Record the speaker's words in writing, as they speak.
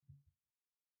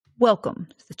Welcome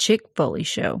to the Chick Foley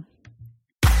Show.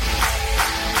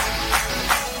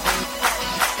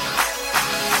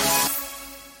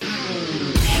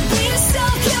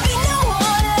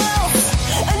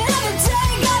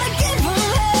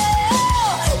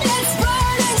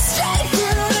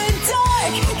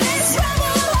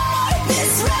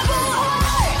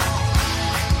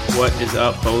 What is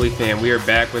up, Foley fam? We are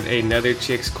back with another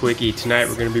Chick's Quickie. Tonight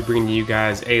we're going to be bringing you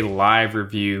guys a live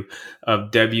review of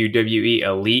WWE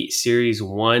Elite Series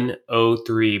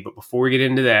 103. But before we get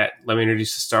into that, let me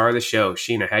introduce the star of the show.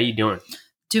 Sheena, how you doing?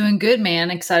 Doing good, man.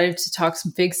 Excited to talk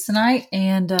some figs tonight.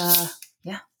 And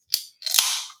yeah.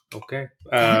 Okay.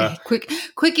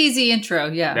 Quick, easy intro.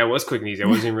 Yeah. That was quick and easy. I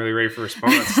wasn't even really ready for a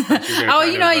response.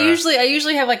 I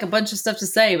usually have like a bunch of stuff to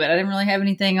say, but I didn't really have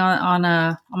anything on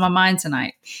my mind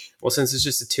tonight. Well, since it's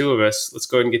just the two of us, let's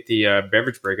go ahead and get the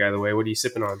beverage break out of the way. What are you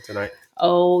sipping on tonight?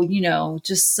 Oh,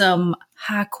 just some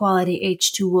high quality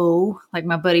H2O, like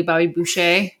my buddy Bobby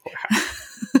Boucher.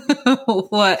 Wow.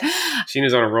 What?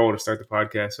 Sheena's on a roll to start the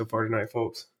podcast so far tonight,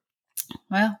 folks.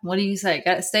 Well, what do you say?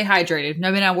 Got to stay hydrated.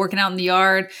 I've been out working out in the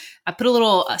yard. I put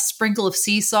a sprinkle of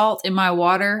sea salt in my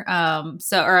water. I'll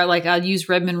use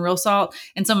Redmond real salt.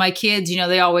 And so my kids,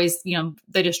 they always,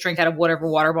 they just drink out of whatever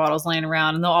water bottles laying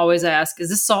around, and they'll always ask, "Is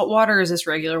this salt water or is this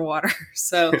regular water?"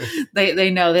 So they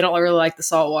know they don't really like the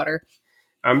salt water.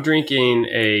 I'm drinking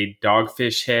a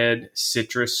Dogfish Head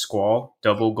Citrus Squall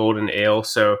Double Golden Ale.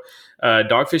 So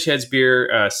Dogfish Head's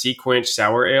beer, Sea Quench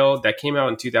Sour Ale, that came out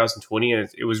in 2020, and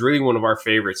it was really one of our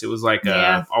favorites. It was like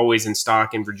always in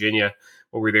stock in Virginia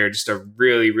when we were there. Just a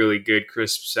really, really good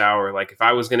crisp sour. Like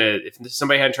if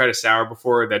somebody hadn't tried a sour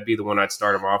before, that'd be the one I'd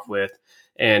start them off with.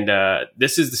 And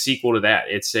this is the sequel to that.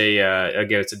 It's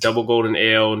it's a double golden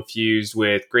ale infused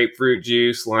with grapefruit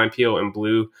juice, lime peel, and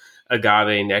blue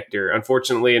agave nectar.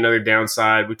 Unfortunately, another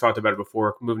downside, we talked about it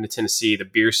before, moving to Tennessee, the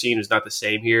beer scene is not the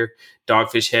same here.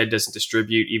 Dogfish Head doesn't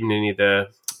distribute even any of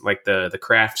the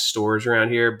craft stores around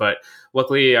here. But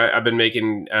luckily, I've been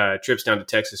making trips down to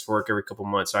Texas for work every couple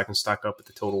months, so I can stock up at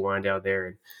the Total Wine down there.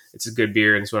 And it's a good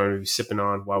beer, and it's what I'm going to be sipping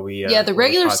on while we. The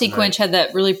regular Sea Quench had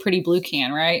that really pretty blue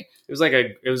can, right? It was like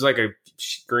a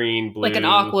green blue, like an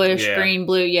aquish green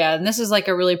blue, yeah. And this is like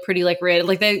a really pretty like red.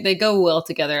 Like they go well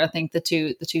together. I think the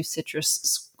two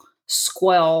citrus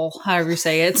squall, however you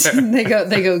say it, they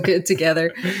go good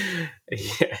together.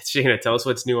 Yeah, Sheena, tell us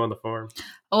what's new on the farm.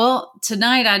 Well,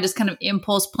 tonight I just kind of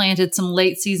impulse planted some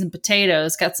late season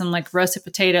potatoes. Got some like russet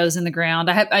potatoes in the ground.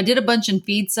 I did a bunch in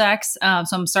feed sacks, so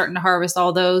I'm starting to harvest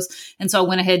all those. And so I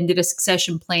went ahead and did a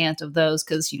succession plant of those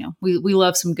because we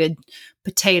love some good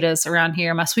potatoes around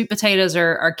here. My sweet potatoes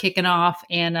are kicking off,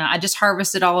 and I just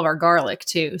harvested all of our garlic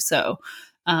too. So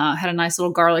had a nice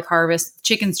little garlic harvest.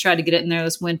 Chickens tried to get it in there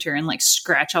this winter and like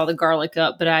scratch all the garlic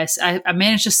up, but I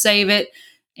managed to save it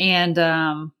and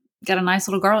got a nice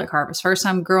little garlic harvest. First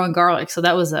time growing garlic, so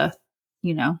that was an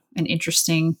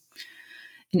interesting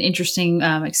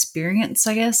experience,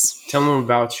 I guess. Tell them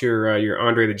about your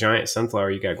Andre the Giant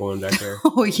sunflower you got going back there.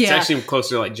 Oh yeah, it's actually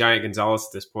closer to like Giant Gonzalez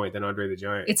at this point than Andre the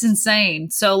Giant. It's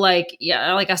insane. So I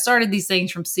started these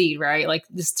things from seed, right? Like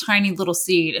this tiny little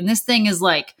seed, and this thing is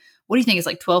like, what do you think? It's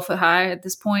like 12 foot high at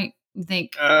this point. You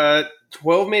think?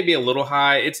 12 may be a little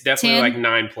high. It's definitely 10?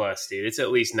 Like 9+, dude. It's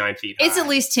at least 9 feet high. It's at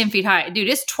least 10 feet high, dude.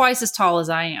 It's twice as tall as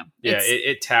I am. Yeah,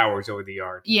 it towers over the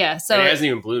yard. Yeah, so and it hasn't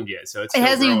even bloomed yet. So it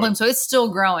hasn't even bloomed, so it's still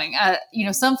growing.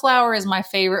 Sunflower is my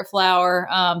favorite flower.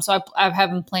 So I have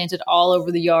them planted all over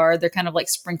the yard. They're kind of like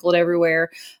sprinkled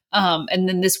everywhere. And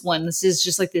then this is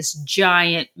just like this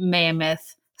giant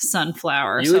mammoth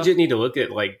sunflower. You legit need to look at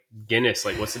like Guinness,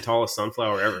 like what's the tallest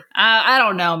sunflower ever? I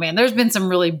don't know, man. There's been some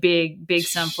really big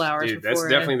sunflowers. Dude, before.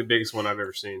 That's definitely the biggest one I've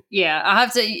ever seen. Yeah, I'll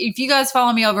have to. If you guys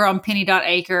follow me over on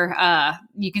penny.acre,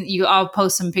 I'll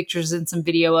post some pictures and some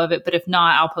video of it. But if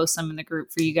not, I'll post some in the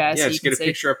group for you guys. Yeah, so just get a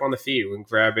picture up on the feed. We can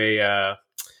grab a.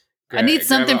 I need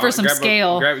something for some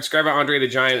scale. Grab an Andre the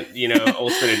Giant,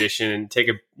 Ultimate Edition, and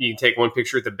you can take one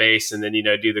picture at the base, and then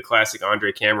do the classic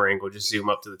Andre camera angle. Just zoom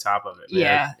up to the top of it. Man.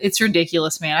 Yeah, it's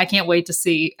ridiculous, man. I can't wait to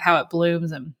see how it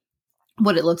blooms and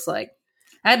what it looks like.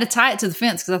 I had to tie it to the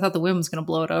fence because I thought the wind was going to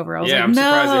blow it over. I was like, I'm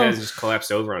surprised no. it hasn't just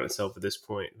collapsed over on itself at this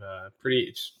point.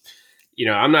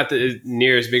 I'm not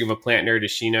near as big of a plant nerd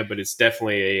as Sheena, but it's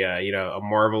definitely a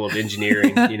marvel of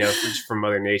engineering, from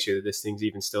Mother Nature that this thing's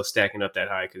even still stacking up that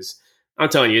high. Because I'm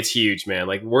telling you, it's huge, man.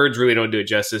 Like words really don't do it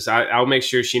justice. I'll make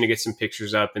sure Sheena gets some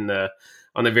pictures up on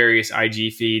the various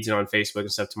IG feeds and on Facebook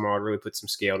and stuff tomorrow to really put some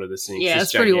scale to this thing. Yeah,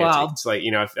 it's pretty wild. It's like,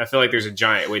 I feel like there's a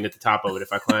giant waiting at the top of it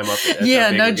if I climb up it. Yeah,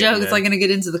 no joke. It's like going to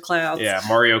get into the clouds. Yeah,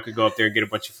 Mario could go up there and get a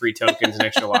bunch of free tokens and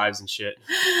extra lives and shit.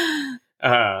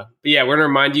 But yeah, we're going to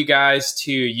remind you guys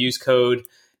to use code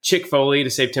Chick Foley to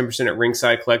save 10% at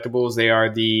Ringside Collectibles. They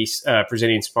are the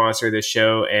presenting sponsor of this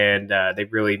show, and they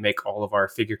really make all of our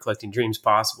figure collecting dreams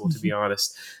possible, to be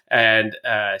honest. And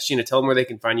Sheena, tell them where they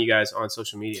can find you guys on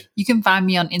social media. You can find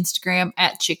me on Instagram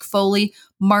at Chick Foley.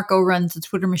 Marco runs the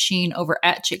Twitter machine over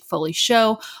at Chick Foley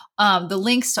Show. The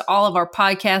links to all of our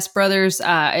podcast brothers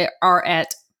are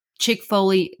at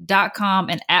chickfoley.com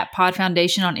and at Pod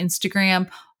Foundation on Instagram.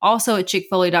 Also at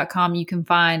chickfoley.com, you can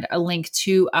find a link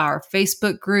to our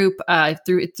Facebook group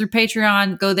through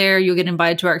Patreon. Go there. You'll get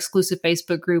invited to our exclusive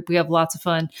Facebook group. We have lots of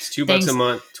fun. It's $2 a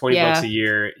month, $20 a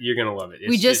year. You're going to love it.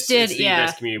 It's it's the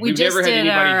best community. We've never had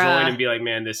anybody join and be like,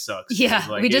 man, this sucks. Yeah.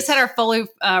 We just had our Foley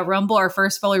Rumble, our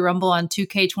first Foley Rumble on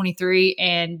 2K23.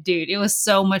 And dude, it was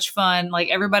so much fun. Like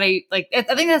everybody, I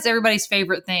think that's everybody's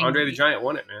favorite thing. Andre the Giant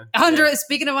won it, man.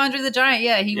 Speaking of Andre the Giant,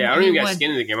 I don't even got skin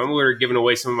in the game. I'm literally giving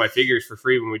away some of my figures for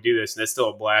free when we do this, and it's still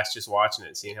a blast just watching it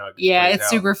and seeing how it it's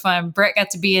super fun. Brett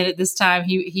got to be in it this time.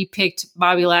 He picked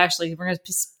Bobby Lashley. We're going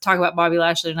to talk about Bobby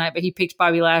Lashley tonight, but he picked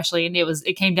Bobby Lashley, and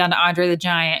it came down to Andre the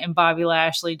Giant and Bobby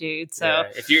Lashley, dude. So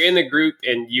if you're in the group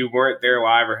and you weren't there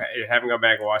live or haven't gone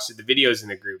back and watched it, the video's in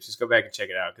the groups. Just go back and check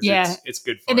it out because it's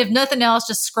good fun. And if nothing else,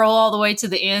 just scroll all the way to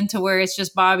the end to where it's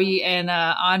just Bobby and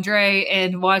Andre,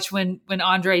 and watch when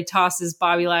Andre tosses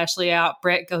Bobby Lashley out.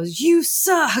 Brett goes, "You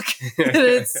suck."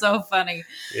 It's so funny.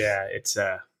 Yeah, it's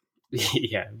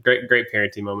great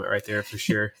parenting moment right there for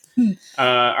sure. All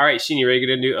right, Sheen, you ready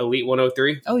to do Elite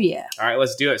 103? Oh yeah. All right,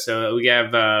 let's do it. So we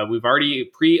have we've already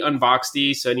pre-unboxed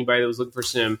these. So anybody that was looking for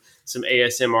some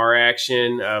ASMR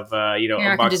action of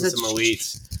unboxing some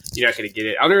elites, you're not going to get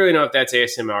it. I don't really know if that's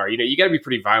ASMR. You got to be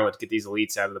pretty violent to get these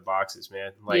elites out of the boxes,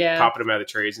 man. Popping them out of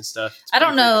the trays and stuff. I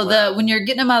don't know when you're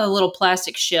getting them out of the little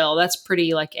plastic shell. That's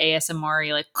pretty like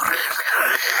ASMR-y, like.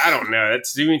 I don't know.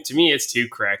 That's to me, it's too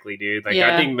crackly, dude.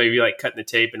 I think maybe cutting the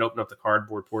tape and opening up the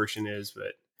cardboard portion is,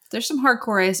 but there's some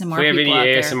hardcore ASMR. If we have any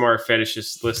ASMR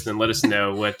fetishists listening, let us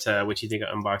know what you think of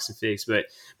unboxing figs. But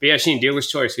yeah, Sheen, dealer's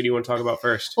choice. Who do you want to talk about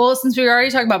first? Well, since we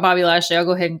already talked about Bobby Lashley, I'll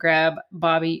go ahead and grab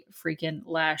Bobby freaking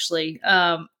Lashley.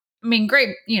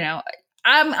 Great.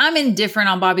 I'm indifferent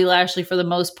on Bobby Lashley for the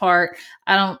most part.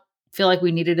 I don't feel like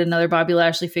we needed another Bobby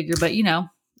Lashley figure, but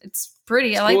it's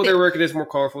pretty. I like cool. They're working this more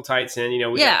colorful tights in.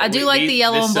 I do like the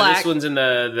yellow and black. This one's in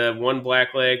the one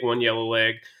black leg, one yellow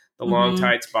leg. The long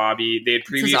tights, Bobby. They had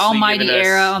previously Almighty given us,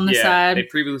 era on the side. They'd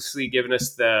previously given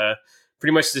us the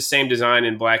pretty much the same design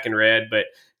in black and red, but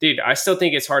dude, I still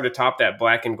think it's hard to top that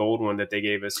black and gold one that they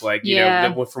gave us.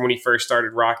 The one from when he first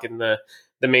started rocking the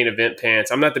main event pants.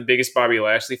 I'm not the biggest Bobby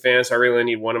Lashley fan, so I really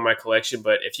need one in my collection.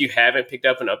 But if you haven't picked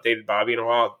up an updated Bobby in a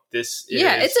while, it's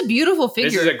a beautiful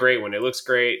figure. This is a great one. It looks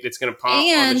great. It's going to pop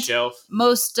on the shelf.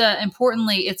 Most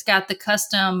importantly, it's got the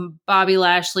custom Bobby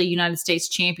Lashley United States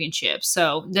Championship.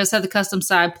 So it does have the custom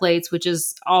side plates, which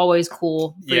is always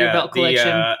cool for your belt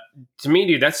collection. To me,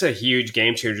 dude, that's a huge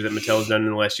game changer that Mattel's done in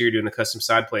the last year doing the custom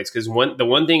side plates. Because the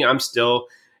one thing I'm still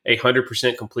 100%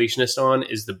 completionist on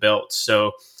is the belts.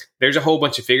 So there's a whole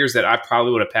bunch of figures that I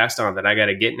probably would have passed on that I got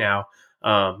to get now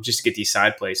just to get these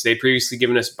side plates. They'd previously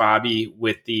given us Bobby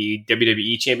with the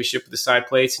WWE Championship with the side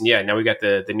plates. And now we got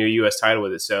the new U.S. title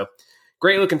with it. So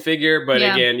great looking figure. But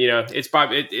again, it's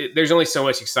Bobby. There's only so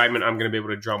much excitement I'm going to be able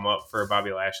to drum up for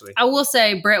Bobby Lashley. I will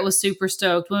say Brett was super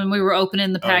stoked when we were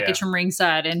opening the package from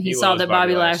ringside and he saw that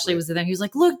Bobby Lashley was in there. He was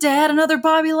like, "Look, Dad, another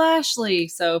Bobby Lashley."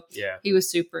 So he was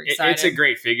super excited. It's a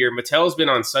great figure. Mattel's been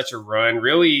on such a run.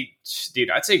 Really, dude,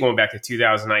 I'd say going back to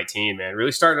 2019, man,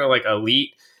 really starting to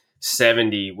Elite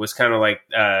 70 was kind of like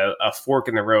a fork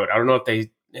in the road. I don't know if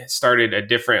they started a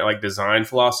different design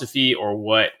philosophy or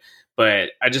what. But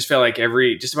I just feel like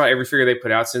just about every figure they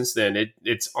put out since then,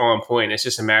 it's on point. It's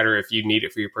just a matter if you need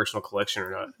it for your personal collection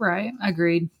or not. Right.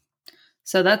 Agreed.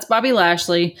 So that's Bobby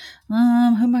Lashley. Who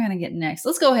am I going to get next?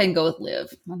 Let's go ahead and go with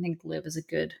Liv. I think Liv is a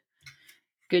good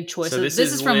choice. So this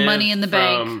is from Money in the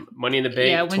Bank. Money in the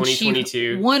Bank, when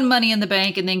 2022. She won Money in the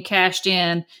Bank and then cashed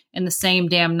in the same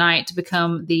damn night to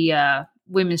become the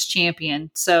women's champion.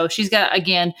 So she's got,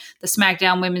 again, the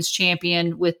SmackDown women's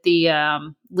champion with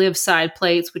the Liv side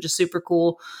plates, which is super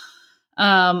cool.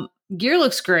 Gear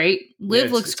looks great.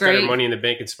 Liv looks great. Got Money in the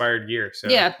Bank inspired gear. So.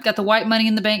 Yeah, got the white Money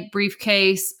in the Bank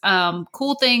briefcase.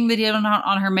 Cool thing they did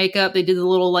on her makeup. They did the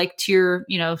little tear,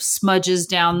 smudges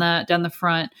down the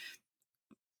front.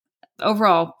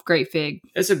 Overall, great fig.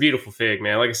 It's a beautiful fig,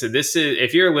 man. Like I said, this is,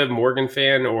 if you're a Liv Morgan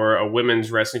fan or a women's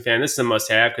wrestling fan, this is a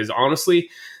must-have because honestly,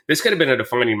 this could have been a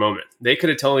defining moment. They could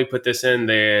have totally put this in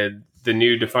the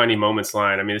new defining moments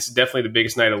line. I mean, this is definitely the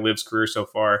biggest night of Liv's career so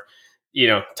far.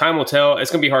 time will tell.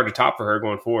 It's going to be hard to top for her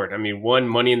going forward. I mean, won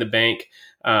Money in the Bank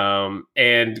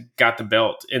and got the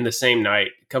belt in the same night.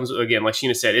 Comes again, like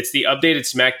Sheena said, it's the updated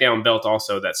SmackDown belt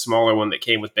also, that smaller one that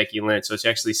came with Becky Lynch. So it's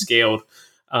actually scaled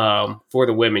for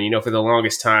the women. For the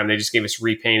longest time, they just gave us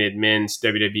repainted men's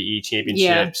WWE championship.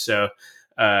 Yeah. So,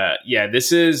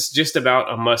 this is just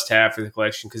about a must-have for the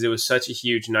collection because it was such a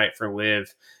huge night for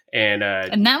Liv. And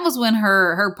that was when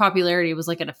her popularity was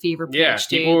like at a fever pitch. Yeah,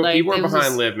 people are behind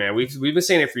just... Liv, man. We've been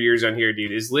saying it for years on here,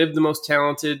 dude. Is Liv the most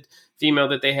talented female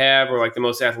that they have, or like the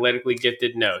most athletically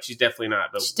gifted? No, she's definitely not.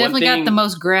 But she's definitely got the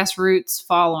most grassroots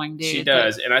following, dude. She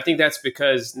does, and I think that's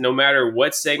because no matter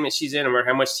what segment she's in, no matter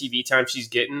how much TV time she's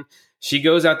getting, she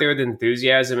goes out there with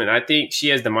enthusiasm, and I think she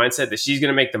has the mindset that she's going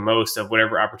to make the most of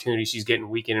whatever opportunity she's getting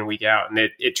week in and week out, and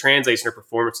it translates in her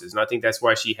performances, and I think that's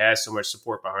why she has so much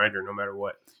support behind her no matter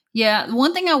what. Yeah,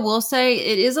 one thing I will say,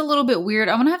 it is a little bit weird.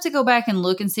 I'm gonna have to go back and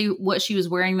look and see what she was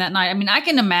wearing that night. I mean, I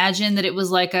can imagine that it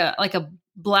was like a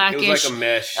blackish, it was like a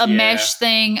mesh, mesh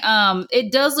thing.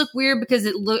 It does look weird because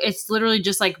it's literally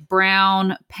just like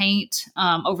brown paint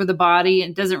over the body.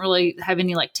 It doesn't really have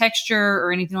any like texture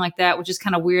or anything like that, which is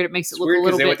kind of weird. It makes it look weird a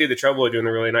little bit. They went through the trouble of doing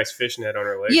a really nice fishnet on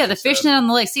her legs. Yeah, the fishnet on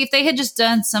the legs. See, if they had just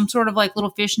done some sort of like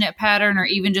little fishnet pattern, or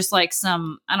even just like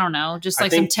some, I don't know, just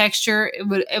like some texture,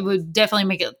 it would definitely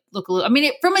make it look a little. I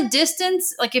mean, from a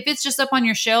distance, like if it's just up on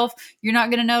your shelf, you're not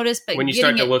going to notice. But when you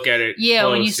start to look at it,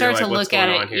 when you start to look at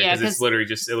it, because it's literally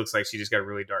just, it looks like she just got a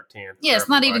really dark tan. Yeah, it's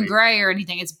not even gray or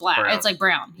anything. It's black. Brown. It's like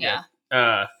brown. Yeah.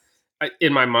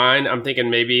 In my mind, I'm thinking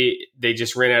maybe they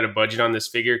just ran out of budget on this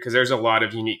figure because there's a lot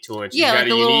of unique tooling. She's got a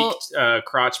unique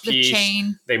crotch piece. The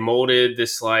chain. They molded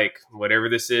this, like, whatever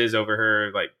this is over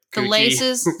her, like, coochie. The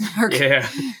laces. Yeah.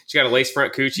 She got a lace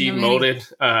front coochie molded.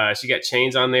 She got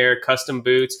chains on there, custom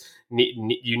boots,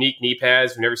 unique knee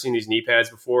pads. We've never seen these knee pads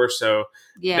before. So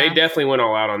they definitely went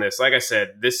all out on this. Like I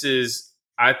said,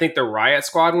 I think the Riot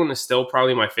Squad one is still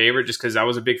probably my favorite just because I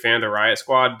was a big fan of the Riot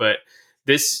Squad, but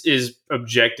this is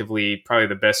objectively probably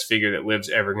the best figure that Liv's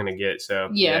ever going to get. So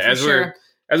as we're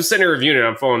sitting here reviewing it,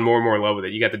 I'm falling more and more in love with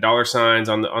it. You got the dollar signs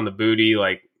on the booty.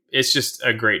 Like, it's just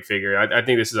a great figure. I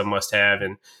think this is a must have,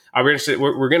 and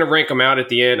we're going to rank them out at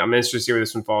the end. I'm interested to see where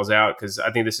this one falls out because I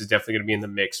think this is definitely going to be in the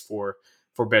mix for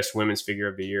best women's figure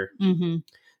of the year. Mm-hmm.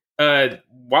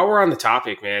 While we're on the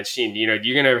topic, man, Sheen, you're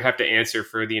going to have to answer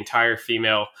for the entire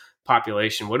female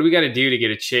population. What do we got to do to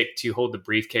get a chick to hold the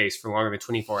briefcase for longer than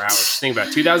 24 hours? Think about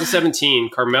it. 2017,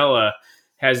 Carmella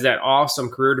has that awesome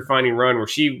career-defining run where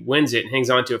she wins it and hangs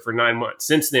on to it for 9 months.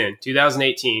 Since then,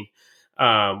 2018,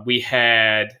 we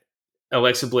had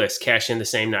Alexa Bliss cash in the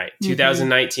same night. Mm-hmm.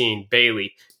 2019,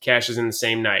 Bayley cashes in the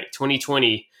same night.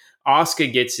 2020,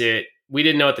 Asuka gets it. We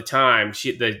didn't know at the time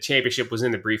the championship was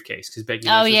in the briefcase because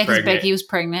Becky was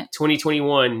pregnant.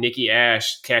 2021, Nikki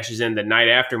Ash cashes in the night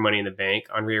after Money in the Bank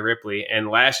on Rhea Ripley. And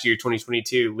last year,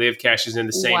 2022, Liv cashes in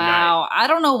the same night. Wow. I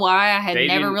don't know why I had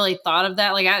never really thought of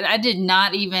that. Like, I did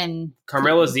not even...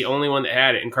 Carmella's the only one that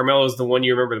had it. And Carmella's the one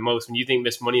you remember the most. When you think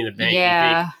Miss Money in the Bank,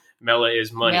 you think Mella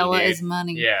is money. Mella is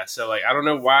money. Yeah. So, like, I don't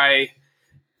know why...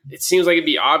 It seems like it'd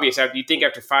be obvious. You think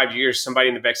after 5 years, somebody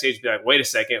in the backstage would be like, wait a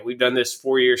second, we've done this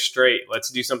 4 years straight. Let's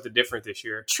do something different this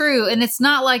year. True. And it's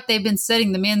not like they've been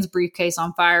setting the men's briefcase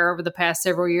on fire over the past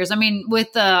several years. I mean, with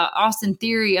Austin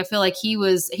Theory, I feel like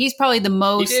he's probably the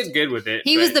most. He did good with it.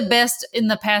 He was the best in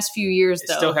the past few years,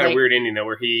 though. It still had a weird ending, though,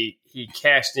 where he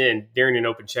cashed in during an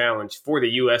open challenge for the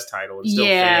U.S. title and still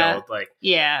failed.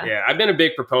 Yeah. I've been a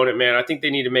big proponent, man. I think they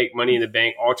need to make Money in the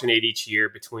Bank alternate each year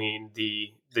between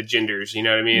the genders. You know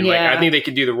what I mean? Yeah. Like, I think they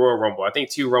could do the Royal Rumble. I think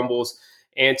 2 Rumbles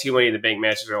and 2 Money in the Bank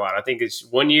matches are a lot. I think it's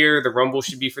 1 year the Rumble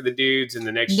should be for the dudes, and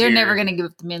the next year they're never going to give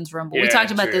up the men's Rumble. We talked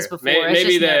about this before.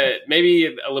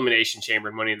 Maybe Elimination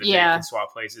Chamber Money in the Bank can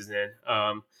swap places then.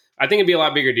 I think it'd be a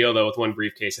lot bigger deal though with one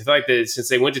briefcase. I feel like that since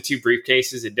they went to 2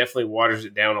 briefcases, it definitely waters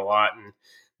it down a lot. And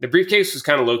the briefcase was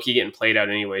kind of low key getting played out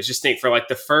anyways. Just think for like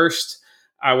the first,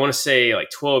 I want to say like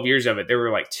 12 years of it, there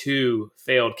were like 2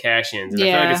 failed cash-ins. And I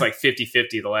feel like it's like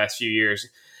 50-50 the last few years.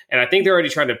 And I think they're already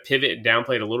trying to pivot and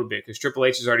downplay it a little bit because Triple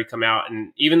H has already come out.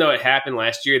 And even though it happened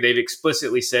last year, they've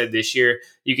explicitly said this year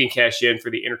you can cash in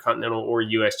for the Intercontinental or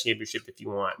U.S. Championship if you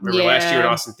want. Remember last year when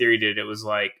Austin Theory did it, it was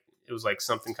like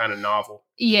something kind of novel.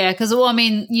 Yeah, because, I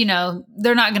mean,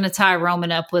 they're not going to tie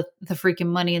Roman up with the freaking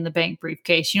Money in the Bank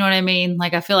briefcase. You know what I mean?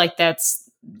 Like, I feel like that's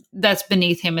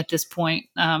beneath him at this point.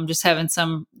 Just having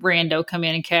some rando come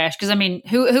in and cash. Because, I mean,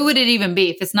 who would it even be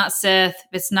if it's not Seth?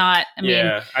 If it's not,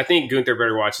 I think Gunther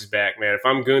better watch his back, man. If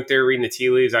I'm Gunther reading the tea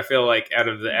leaves, I feel like out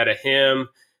of him,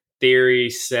 Theory,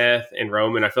 Seth, and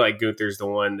Roman. I feel like Gunther's the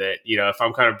one that, if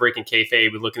I'm kind of breaking kayfabe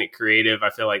and looking at creative,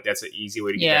 I feel like that's an easy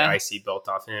way to get that IC belt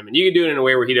off him. And you can do it in a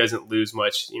way where he doesn't lose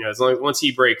much. As long as once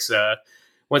he breaks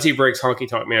Honky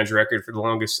Tonk Man's record for the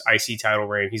longest IC title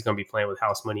reign, he's going to be playing with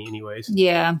house money anyways.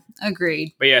 Yeah,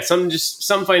 agreed. But yeah, something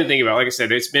funny to think about. Like I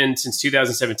said, it's been since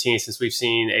 2017 since we've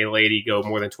seen a lady go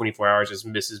more than 24 hours as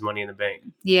Mrs. Money in the Bank.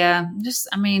 Yeah, it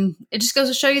just goes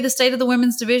to show you the state of the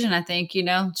women's division, I think,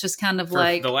 it's just kind of for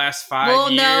like... the last 5 years.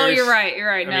 Well, no, you're right.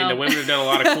 I mean, the women have done a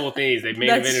lot of cool things. They've main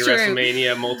evented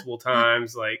WrestleMania multiple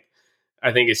times. Like,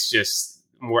 I think it's just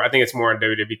more... I think it's more on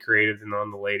WWE creative than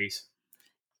on the ladies.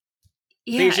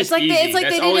 Yeah, it's like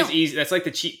that's always easy. That's like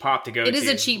the cheap pop to go to. It is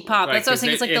a cheap pop. That's what I was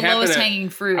saying. It's like the lowest hanging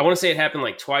fruit. I want to say it happened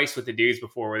like twice with the dudes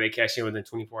before where they cashed in within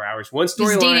 24 hours. One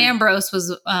storyline. Dean Ambrose was...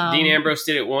 Dean Ambrose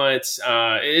did it once.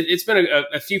 It's been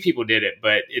a few people did it,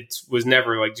 but it was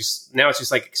never like just... Now it's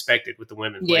just like expected with the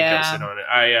women. Yeah. Like, sit on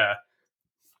it.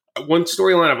 One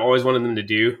storyline I've always wanted them to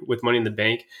do with Money in the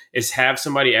Bank is have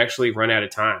somebody actually run out of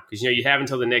time. Because, you have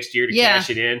until the next year to cash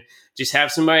it in. Just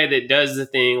have somebody that does the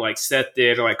thing like Seth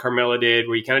did or like Carmella did,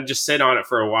 where you kind of just sit on it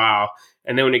for a while.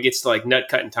 And then when it gets to like nut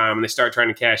cutting time and they start trying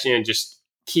to cash in, just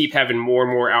keep having more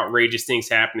and more outrageous things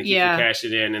happen to keep you cash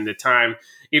it in. And the time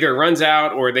either runs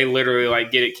out or they literally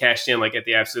like get it cashed in like at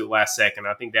the absolute last second.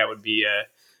 I think that would be a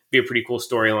pretty cool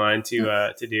storyline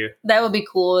to do. That would be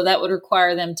cool. That would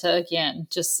require them to, again,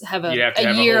 just have a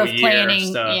year of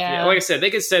planning. Stuff. Yeah. Like I said,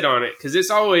 they could sit on it because it's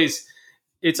always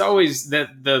that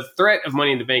the threat of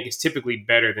Money in the Bank is typically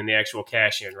better than the actual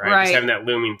cash in, right? Just having that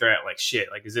looming threat, like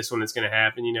shit, like is this when it's going to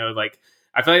happen? Like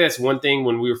I feel like that's one thing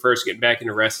when we were first getting back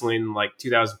into wrestling, like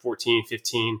 2014,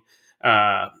 15,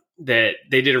 that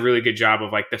they did a really good job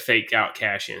of like the fake out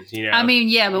cash-ins, I mean,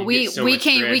 yeah, but we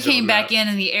came back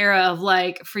in the era of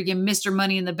like freaking Mr.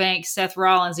 Money in the Bank, Seth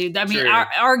Rollins, dude. I mean,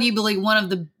 arguably one of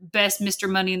the best Mr.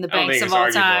 Money in the Banks of all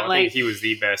time. I think he was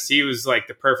the best. He was like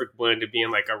the perfect blend of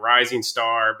being like a rising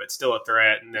star, but still a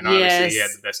threat. And then obviously he had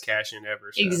the best cash-in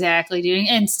ever. So. Exactly, dude.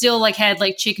 And still like had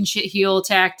like chicken shit heel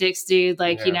tactics, dude.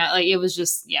 Like, like it was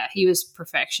just, he was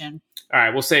perfection. All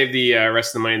right, we'll save the rest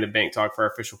of the Money in the Bank talk for our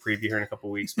official preview here in a couple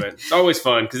of weeks, but it's always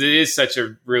fun because it is such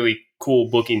a really cool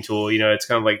booking tool. It's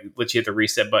kind of like let you hit the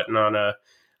reset button on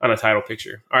a title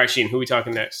picture. All right, Sheen, who are we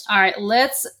talking next? All right,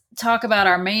 let's talk about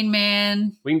our main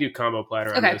man. We can do combo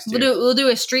platter. Okay, we'll do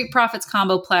a Street Profits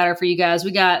combo platter for you guys.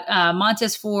 We got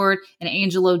Montez Ford and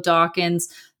Angelo Dawkins.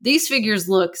 These figures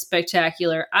look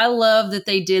spectacular. I love that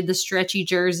they did the stretchy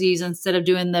jerseys instead of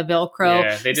doing the Velcro.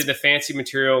 Yeah, they did the fancy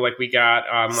material like we got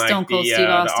on like the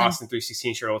Austin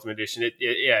 316 shirt Ultimate Edition.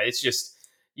 It's just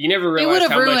you never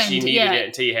realized how much you needed it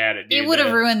until you had it. Dude. It would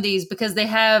have ruined these because they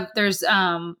have there's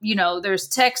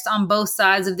text on both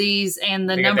sides of these and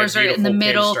the numbers are in the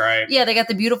middle. Pinstripe. Yeah, they got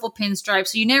the beautiful pinstripe.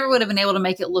 So you never would have been able to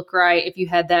make it look right if you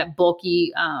had that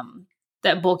bulky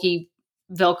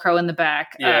Velcro in the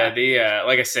back. Yeah,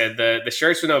 like I said, the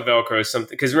shirts with no Velcro is something,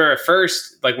 because remember at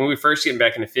first, like when we first getting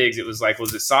back into figs, it was like,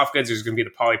 was it soft goods or was it going to be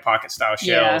the Polly Pocket style shells?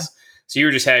 Yeah. So you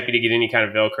were just happy to get any kind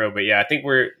of Velcro. But yeah, I think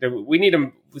we need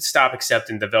to stop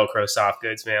accepting the Velcro soft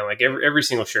goods, man. Like every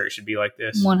single shirt should be like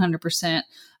this. 100%.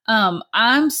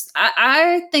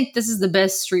 I think this is the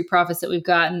best Street Profits that we've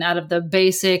gotten out of the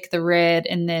basic, the red,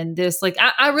 and then this. Like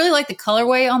I really like the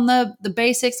colorway on the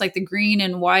basics, like the green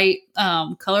and white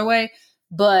colorway.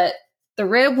 But the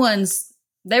red ones,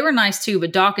 they were nice too,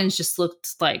 but Dawkins just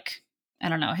looked like, I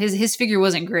don't know, his figure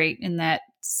wasn't great in that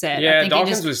set. Yeah,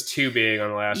 Dawkins was too big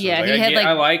on the last one. Yeah,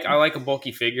 I like a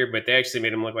bulky figure, but they actually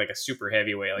made him look like a super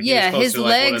heavyweight. Like his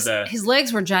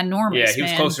legs were ginormous. Yeah, he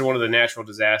was closer to one of the natural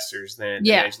disasters than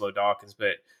Angelo Dawkins.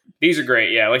 But these are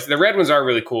great. Yeah, like the red ones are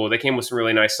really cool. They came with some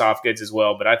really nice soft goods as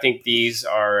well. But I think these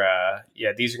are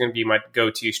these are going to be my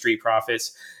go-to Street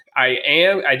Profits.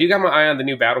 I do got my eye on the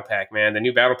new Battle Pack, man. The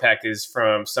new Battle Pack is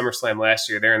from SummerSlam last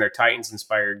year. They're in their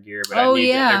Titans-inspired gear, but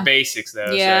they're basics,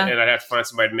 though. Yeah. So, and I'd have to find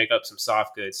somebody to make up some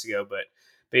soft goods to go. But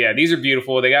yeah, these are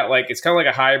beautiful. They got it's kind of like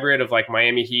a hybrid of like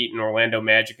Miami Heat and Orlando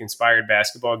Magic-inspired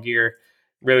basketball gear.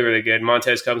 Really, really good.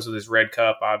 Montez comes with his red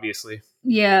cup, obviously.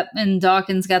 Yeah, and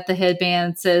Dawkins got the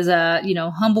headband. It says,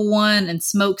 Humble One and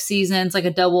Smoke Season. It's like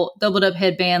a doubled up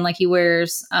headband like he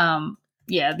wears.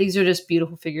 Yeah, these are just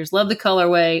beautiful figures. Love the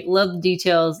colorway, love the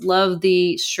details, love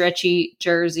the stretchy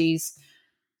jerseys.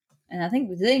 And I think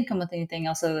they didn't come with anything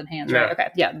else other than hands, right? Okay,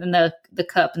 yeah, and the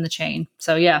cup and the chain.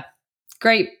 So yeah,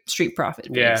 great Street Profit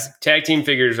figs. Yeah, tag team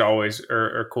figures always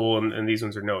are cool, and these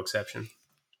ones are no exception.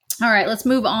 All right, let's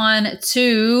move on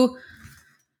to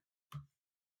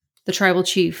the Tribal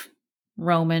Chief,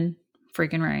 Roman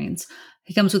freaking Reigns.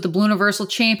 He comes with the Blue Universal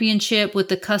Championship with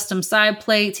the custom side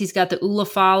plates. He's got the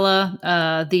Ulafala,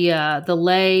 the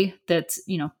lei that's,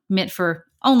 meant for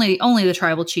only the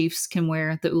tribal chiefs can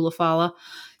wear the Ulafala.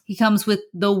 He comes with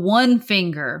the one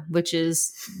finger, which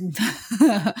is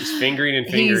he's fingering and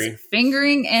fingering. He's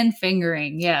fingering and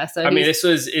fingering. Yeah. So this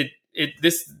was it.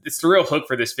 It's the real hook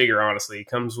for this figure, honestly. It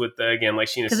comes with again, like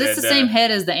Sheena said, because it's the same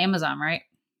head as the Amazon, right?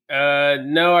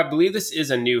 No, I believe this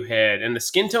is a new head, and the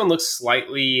skin tone looks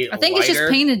slightly. I think lighter. It's just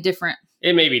painted different.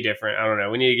 It may be different. I don't know.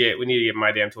 We need to get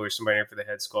my damn toys somebody here for the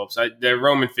head sculpts. The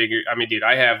Roman figure. I mean, dude,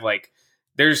 I have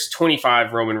there's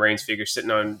 25 Roman Reigns figures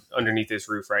sitting underneath this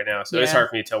roof right now, so it's hard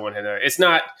for me to tell one head. It's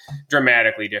not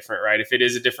dramatically different, right? If it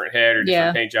is a different head or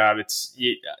different paint job,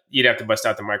 you'd have to bust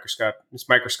out the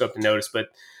microscope to notice, but.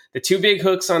 The two big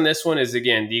hooks on this one is,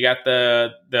 again, you got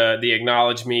the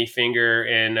acknowledge me finger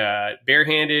and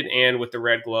barehanded and with the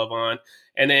red glove on.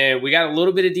 And then we got a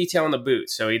little bit of detail on the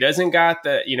boots. So he doesn't got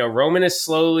Roman has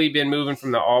slowly been moving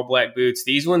from the all black boots.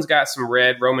 These ones got some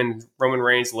red Roman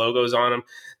Reigns logos on them.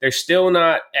 They're still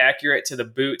not accurate to the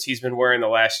boots he's been wearing the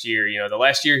last year. The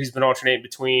last year he's been alternating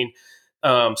between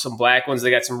some black ones.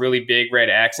 They got some really big red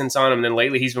accents on them. And then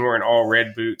lately he's been wearing all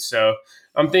red boots. So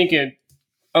I'm thinking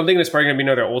it's probably going to be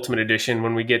another Ultimate Edition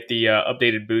when we get the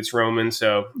updated boots Roman.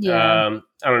 So I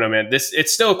don't know, man.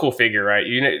 It's still a cool figure, right?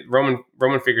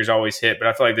 Roman figures always hit, but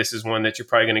I feel like this is one that you're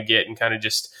probably going to get and kind of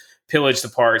just pillage the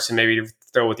parts and maybe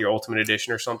throw with your Ultimate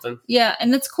Edition or something. Yeah,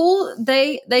 and it's cool.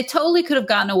 They totally could have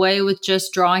gotten away with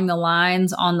just drawing the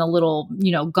lines on the little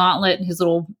gauntlet, his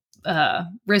little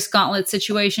wrist gauntlet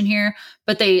situation here,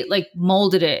 but they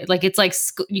molded it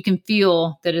it's you can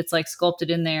feel that it's sculpted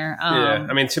in there.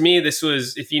 I mean, to me, this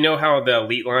was, if you know how the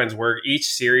elite lines work, each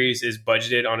series is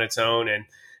budgeted on its own, and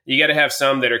you got to have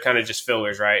some that are kind of just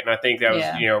fillers, right? And I think that was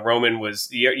Roman was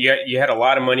you had a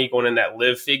lot of money going in that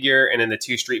Liv figure and in the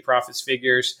 2 Street Profits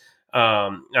figures.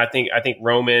 I think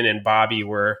Roman and Bobby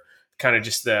were kind of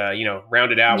just the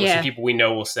rounded out with some people we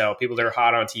know will sell, people that are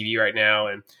hot on TV right now.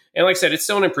 And like I said, it's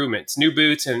still an improvement. It's new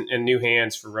boots and new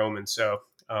hands for Roman. So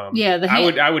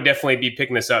I would definitely be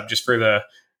picking this up just for the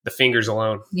fingers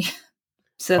alone. Yeah,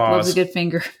 Seth loves a good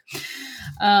finger.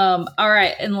 All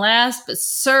right, and last but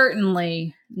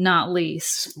certainly not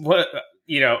least, what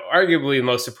arguably the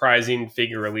most surprising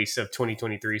figure release of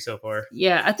 2023 so far.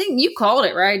 Yeah, I think you called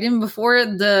it, right? Even before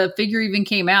the figure even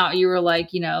came out, you were like,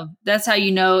 that's how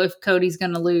you know if Cody's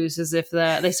going to lose, is if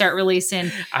they start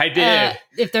releasing. I did.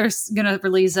 If they're going to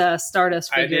release a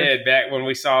Stardust figure. I did, back when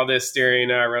we saw this during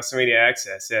WrestleMania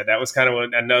Access. Yeah, that was kind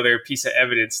of another piece of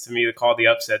evidence to me to call the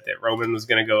upset that Roman was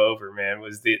going to go over, man,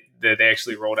 was that they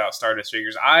actually rolled out Stardust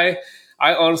figures.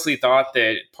 I honestly thought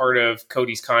that part of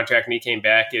Cody's contract when he came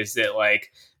back is that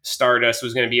Stardust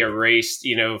was going to be erased,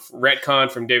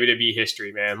 retcon from WWE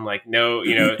history, man.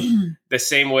 The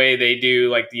same way they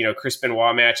do Chris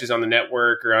Benoit matches on the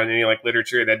network or on any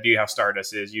literature, that'd be how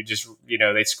Stardust is. You just,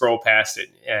 they scroll past it.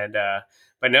 And,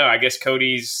 but no, I guess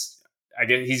he's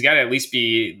got to at least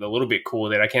be a little bit cool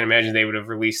that I can't imagine they would have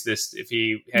released this if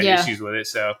he had issues with it.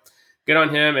 So good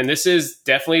on him. And this is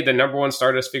definitely the number one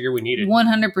Stardust figure we needed.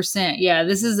 100%. Yeah,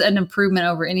 this is an improvement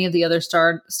over any of the other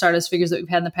Stardust figures that we've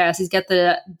had in the past. He's got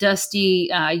the dusty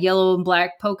yellow and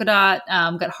black polka dot.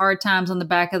 Got hard times on the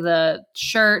back of the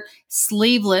shirt.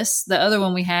 Sleeveless. The other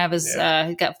one we have is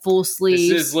got full sleeves.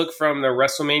 This is look from the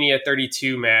WrestleMania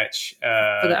 32 match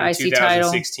for the IC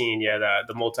 2016. Title. Yeah,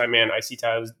 the multi-man IC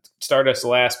title. Stardust's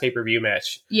last pay-per-view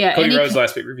match. Yeah, Cody Rhodes'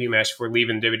 last pay-per-view match before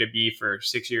leaving WWE for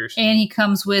 6 years. And he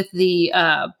comes with the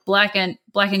black and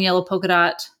yellow polka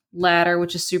dot ladder,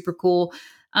 which is super cool.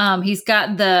 He's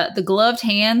got the gloved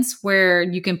hands where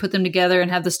you can put them together and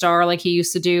have the star like he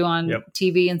used to do on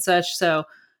TV and such. So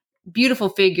beautiful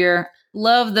figure.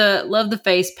 Love the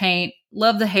face paint.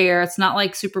 Love the hair. It's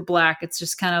not super black. It's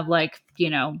just kind of it's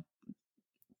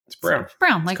brown.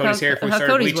 Brown, like Cody's hair how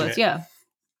Cody's was. Yeah.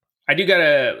 I do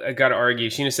gotta argue.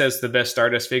 Sheena says the best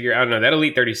Stardust figure. I don't know. That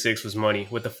Elite 36 was money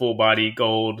with the full body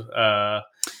gold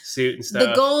suit and stuff.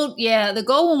 The gold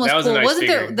one was cool. Wasn't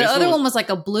there? The other one was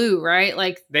a blue,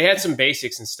 right? They had some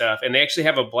basics and stuff, and they actually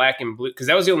have a black and blue because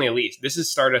that was the only Elite. This is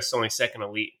Stardust's only second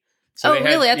Elite. So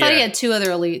really? I thought he had 2 other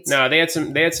Elites. No, they had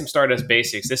some Stardust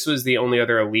basics. This was the only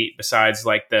other Elite besides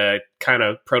the kind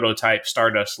of prototype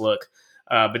Stardust look.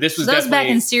 But this was that was back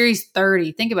in Series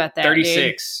 30. Think about that.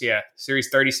 36, dude. Yeah. Series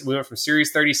 30. We went from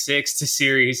Series 36 to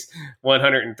Series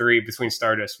 103 between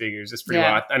Stardust figures. It's pretty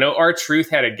wild. I know R-Truth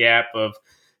had a gap of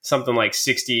something like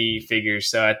 60 figures.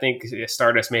 So I think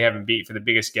Stardust may have him beat for the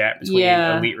biggest gap between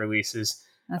Elite releases.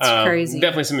 That's crazy.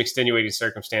 Definitely some extenuating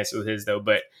circumstances with his, though.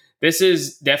 But This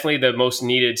is definitely the most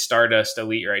needed Stardust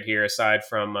Elite right here, aside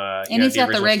from and he's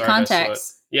got the red Stardust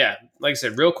contacts. Yeah, like I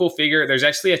said, real cool figure. There's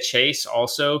actually a chase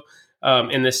also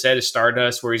in this set of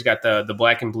Stardust where he's got the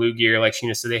black and blue gear, like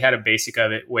Sheena said. They had a basic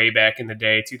of it way back in the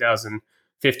day,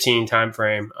 2015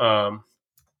 timeframe.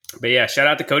 But yeah, shout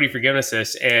out to Cody for giving us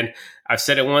this. And I've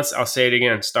said it once, I'll say it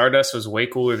again. Stardust was way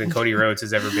cooler than Cody Rhodes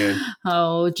has ever been.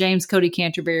 Oh, James Cody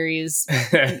Canterbury is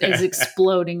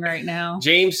exploding right now.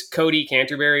 James Cody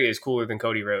Canterbury is cooler than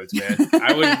Cody Rhodes, man.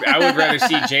 I would rather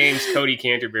see James Cody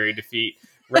Canterbury defeat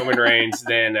Roman Reigns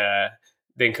than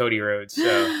Cody Rhodes. So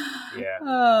yeah.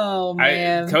 Oh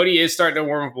man, Cody is starting to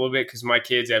warm up a little bit because my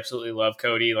kids absolutely love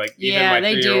Cody. Like even my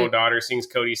 3-year-old daughter sings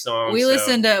Cody songs. We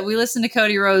listen to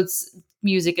Cody Rhodes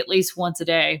music at least once a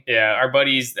day. Yeah, our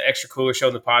buddies, the Extra Cooler Show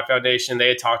and the Pod Foundation, they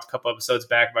had talked a couple episodes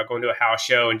back about going to a house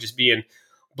show and just being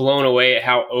blown away at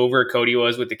how over Cody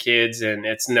was with the kids. And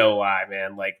it's no lie,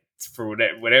 man. Like for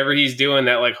whatever he's doing,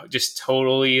 that like just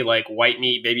totally like white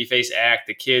meat babyface act,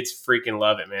 the kids freaking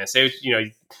love it, man. So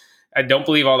I don't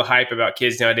believe all the hype about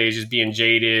kids nowadays just being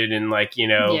jaded and like,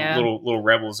 little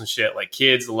rebels and shit. Like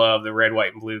kids love the red,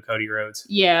 white, and blue Cody Rhodes.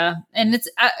 Yeah. And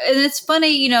it's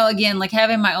funny, again, like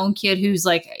having my own kid who's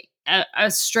like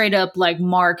a straight up like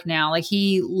Mark now, like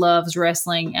he loves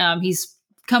wrestling. He's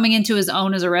coming into his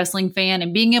own as a wrestling fan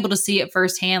and being able to see it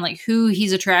firsthand, like who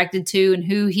he's attracted to and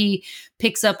who he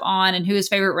picks up on and who his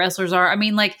favorite wrestlers are. I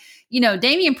mean, like,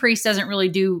 Damian Priest doesn't really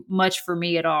do much for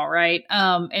me at all, right?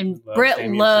 And Brett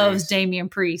loves Damian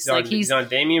Priest. He's on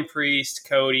Damian Priest,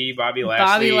 Cody, Bobby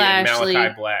Lashley, and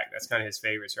Malachi Black. That's kind of his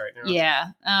favorites right now.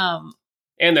 Yeah.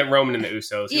 And that Roman and the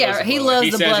Usos. He loves the bloodline.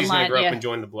 He says he's going to grow up and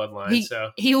join the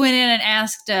bloodline. He went in and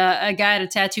asked a guy at a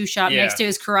tattoo shop next to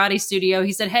his karate studio.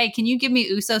 He said, "Hey, can you give me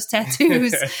Usos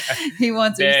tattoos?" He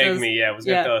wants Usos. Me, yeah. I was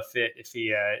going to throw a fit if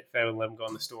I would let him go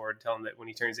in the store and tell him that when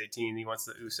he turns 18, he wants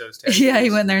the Usos tattoos. Yeah, he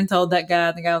went there and told that guy.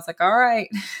 And the guy was like, "All right."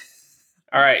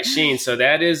 All right, Sheen. So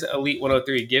that is Elite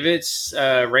 103. Give it,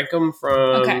 rank them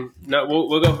from. Okay. No,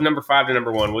 we'll go from number 5 to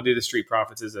number 1. We'll do the Street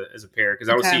Profits as a pair because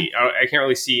I can't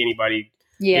really see anybody.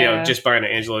 Yeah. Just buying an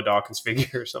Angelo Dawkins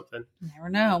figure or something. Never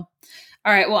know.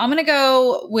 All right. Well, I'm going to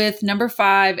go with number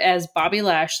 5 as Bobby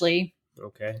Lashley.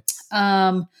 Okay.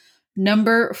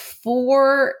 Number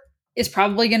 4 is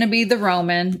probably going to be the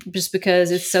Roman, just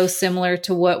because it's so similar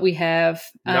to what we have.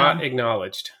 Not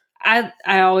acknowledged. I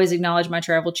always acknowledge my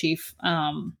travel chief.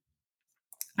 I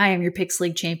am your Picks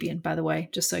League champion, by the way,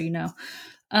 just so you know.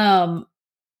 And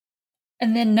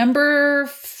then number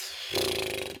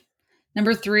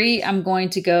 3, I'm going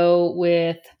to go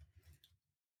with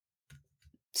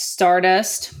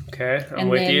Stardust. Okay, I'm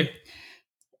with you.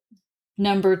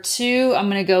 Number 2, I'm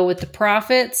going to go with the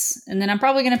Profits. And then I'm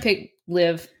probably going to pick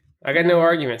Liv. I got no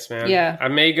arguments, man. Yeah. I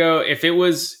may go, if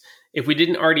we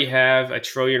didn't already have a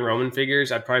trillion Roman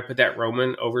figures, I'd probably put that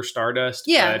Roman over Stardust.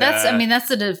 Yeah, that's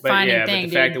the defining thing. But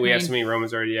the fact that we have so many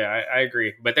Romans already, I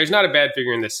agree. But there's not a bad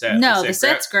figure in this set. No, the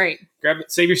set's great. Grab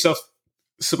it, save yourself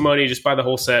some money, just buy the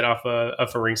whole set off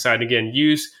a ringside. Again,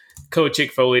 use code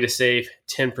Chick Foley to save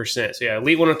 10%. So yeah,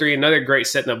 Elite 103, another great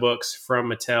set in the books from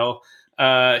Mattel.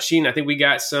 Sheen, I think we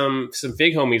got some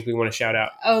Fig homies we want to shout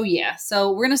out. Oh yeah.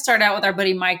 So we're going to start out with our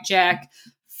buddy Mike Jack.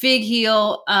 Fig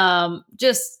Heel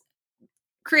just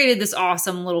created this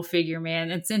awesome little figure,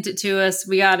 man, and sent it to us.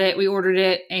 We got it. We ordered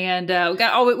it, and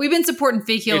we've been supporting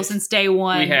Fig Heel since day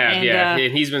one. We have,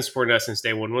 and he's been supporting us since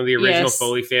day one. One of the original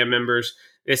Foley fan members.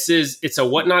 It's a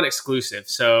Whatnot exclusive.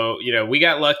 So, we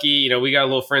got lucky. We got a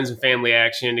little friends and family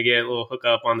action to get a little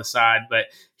hookup on the side. But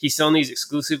he's selling these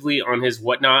exclusively on his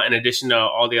Whatnot in addition to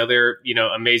all the other,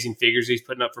 amazing figures he's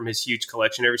putting up from his huge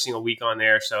collection every single week on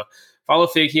there. So follow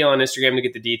Fig Heel on Instagram to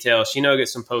get the details. She'll get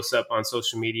some posts up on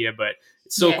social media, but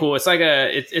it's so cool. It's like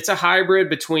it's a hybrid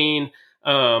between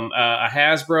a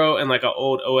Hasbro and like an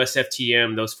old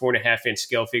OSFTM, those 4.5-inch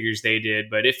scale figures they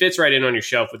did, but it fits right in on your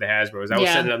shelf with the Hasbros. I was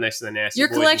sitting up next to the Nasty Your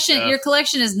Boys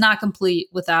collection is not complete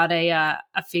without a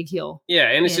Fig Heel. Yeah,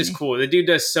 and it's just cool. The dude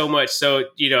does so much. So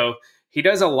he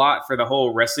does a lot for the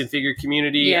whole wrestling figure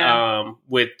community.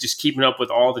 With just keeping up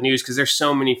with all the news because there's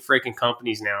so many freaking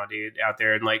companies now, dude, out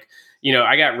there, and like.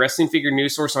 I got Wrestling Figure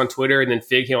News Source on Twitter and then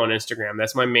Fig Heel on Instagram.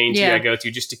 That's my main feed I go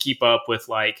to just to keep up with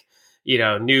like.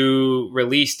 New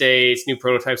release dates, new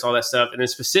prototypes, all that stuff. And then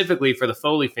specifically for the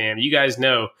Foley fam, you guys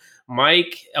know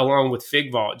Mike, along with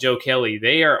Fig Vault, Joe Kelly,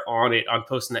 they are on it on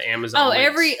posting the Amazon.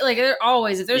 links. They're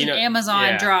always, if there's an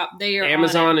Amazon drop, they are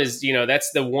Amazon on it. Is,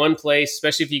 that's the one place,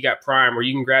 especially if you got Prime, where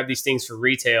you can grab these things for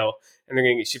retail and they're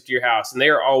going to get shipped to your house. And they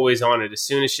are always on it. As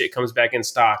soon as shit comes back in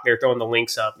stock, they're throwing the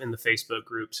links up in the Facebook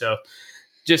group. So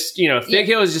just, Fig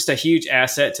Hill is just a huge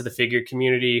asset to the figure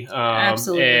community.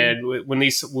 Absolutely. And when we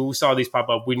saw these pop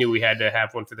up, we knew we had to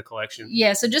have one for the collection.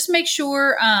 Yeah. So just make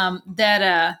sure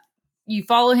that you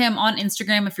follow him on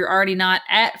Instagram if you're already not,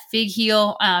 at Fig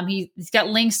Heel. He's got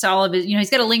links to all of his, he's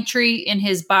got a link tree in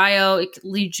his bio. It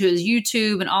leads to his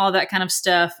YouTube and all of that kind of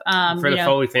stuff. For the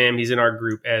Foley fam, he's in our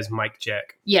group as Mike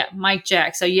Jack. Yeah, Mike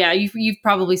Jack. So yeah, you've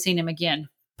probably seen him again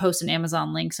posting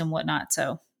Amazon links and whatnot.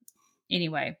 So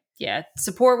anyway, yeah,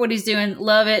 support what he's doing.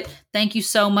 Love it. Thank you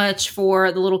so much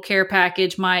for the little care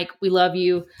package, Mike. We love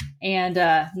you. And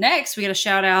next, we got a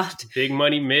shout out. Big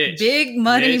Money Mitch. Big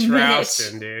Money Mitch.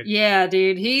 Rouston, dude. Yeah,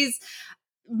 dude.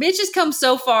 Mitch has come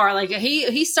so far. Like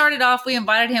he started off, we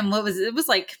invited him. It was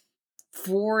like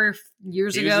 4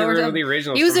 years ago. He was one of the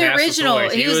originals. He was the original.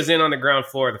 He was in on the ground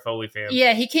floor of the Foley fam.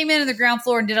 Yeah, he came in on the ground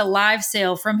floor and did a live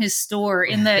sale from his store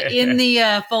in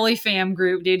the Foley fam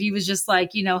group, dude. He was just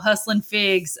like, hustling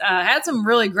figs. Had some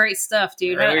really great stuff,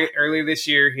 dude. Earlier this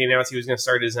year, he announced he was going to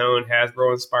start his own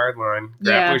Hasbro-inspired line,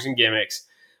 Grapplers and Gimmicks.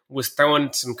 Was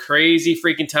throwing some crazy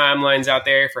freaking timelines out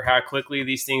there for how quickly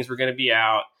these things were going to be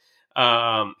out.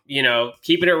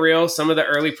 Keeping it real, some of the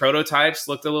early prototypes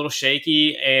looked a little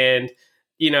shaky, and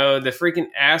the freaking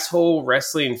asshole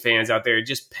wrestling fans out there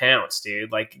just pounced,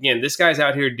 dude. Like, again, this guy's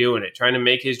out here doing it, trying to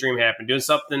make his dream happen, doing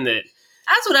something that.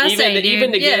 That's what I say, dude.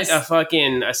 Even to get a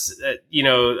fucking, a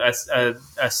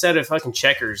set of fucking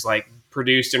checkers like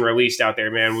produced and released out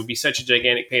there, man, would be such a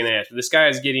gigantic pain in the ass. But this guy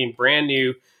is getting brand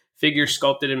new figures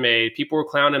sculpted and made. People were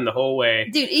clowning him the whole way,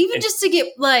 dude. Just to get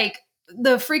like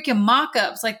the freaking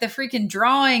mock-ups, like the freaking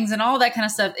drawings and all that kind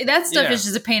of stuff. That stuff is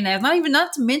just a pain in the ass.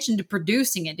 Not to mention to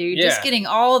producing it, dude. Just getting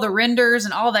all the renders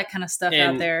and all that kind of stuff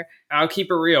out there. I'll keep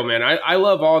it real, man. I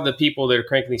love all the people that are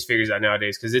cranking these figures out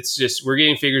nowadays, because it's just, we're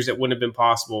getting figures that wouldn't have been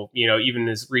possible, even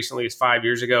as recently as 5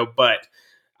 years ago. But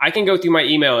I can go through my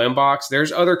email inbox.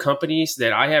 There's other companies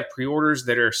that I have pre-orders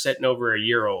that are sitting over a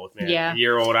year old, man. Yeah. A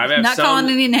year old. I've had not calling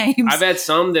any names. I've had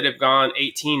some that have gone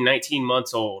 18, 19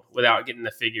 months old without getting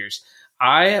the figures.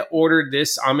 I ordered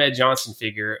this Ahmed Johnson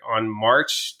figure on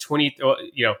March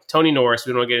 20th. Tony Norris.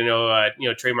 We don't get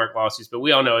into trademark lawsuits, but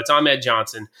we all know it's Ahmed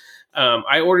Johnson.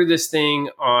 I ordered this thing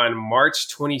on March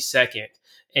 22nd,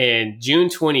 and June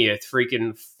 20th,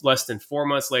 freaking less than 4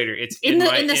 months later, it's in the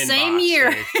inbox, same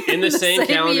year, in the same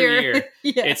calendar year.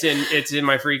 Yeah. It's in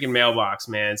my freaking mailbox,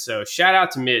 man. So shout out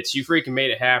to Mitch. You freaking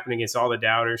made it happen against all the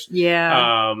doubters.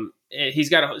 Yeah. He's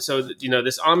got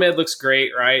this Ahmed looks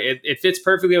great, right? It fits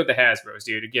perfectly with the Hasbros,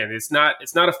 dude. Again, it's not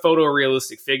a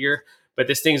photorealistic figure, but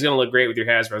this thing's gonna look great with your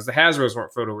Hasbros. The Hasbros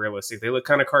weren't photorealistic; they look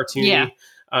kind of cartoony.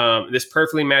 Yeah. This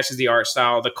perfectly matches the art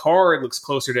style. The card looks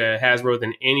closer to Hasbro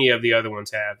than any of the other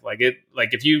ones have. Like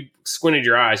if you squinted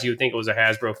your eyes, you would think it was a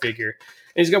Hasbro figure.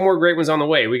 And he's got more great ones on the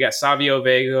way. We got Savio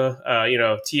Vega,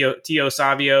 Tio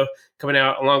Savio coming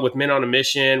out along with Men on a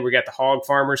Mission. We got the Hog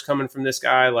Farmers coming from this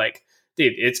guy. Like,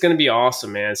 dude, it's going to be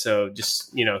awesome, man. So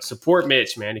just, support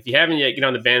Mitch, man. If you haven't yet, get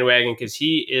on the bandwagon, because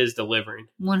he is delivering.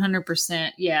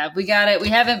 100%. Yeah, we got it. We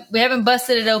haven't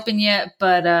busted it open yet,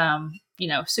 but,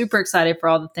 super excited for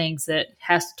all the things that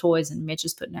Has Toys and Mitch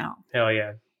is putting out. Hell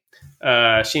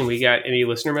yeah. Sheen, we got any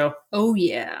listener mail? Oh,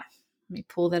 yeah. Let me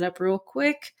pull that up real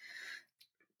quick.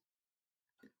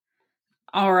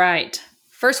 All right.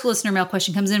 First listener mail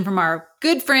question comes in from our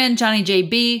good friend, Johnny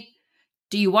JB.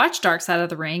 Do you watch Dark Side of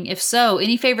the Ring? If so,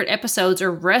 any favorite episodes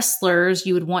or wrestlers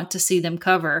you would want to see them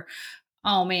cover?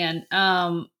 Oh, man.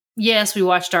 Yes, we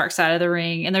watch Dark Side of the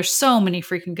Ring, and there's so many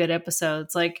freaking good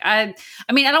episodes. Like, I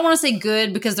don't want to say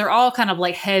good, because they're all kind of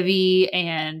like heavy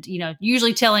and,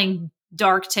 usually telling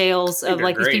dark tales of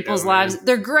like these people's lives.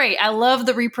 They're great. I love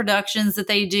the reproductions that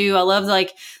they do. I love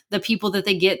like the people that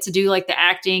they get to do like the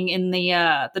acting in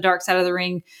the Dark Side of the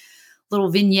Ring little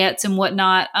vignettes and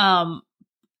whatnot.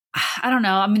 I don't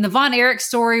know. I mean, the Von Erich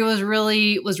story was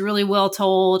really well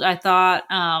told, I thought.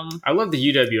 I love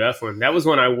the UWF one. That was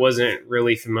one I wasn't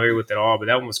really familiar with at all, but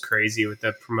that one was crazy, with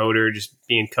the promoter just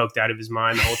being coked out of his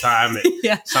mind the whole time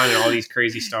and signing all these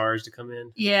crazy stars to come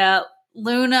in. Yeah.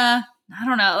 Luna, I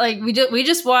don't know. Like we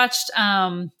just watched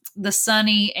the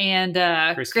Sonny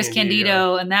and Chris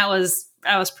Candido, and that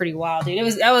was pretty wild, dude.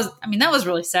 That was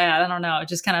really sad. I don't know. It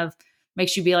just kind of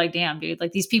makes you be like, damn, dude,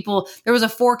 like these people, there was a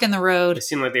fork in the road. It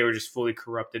seemed like they were just fully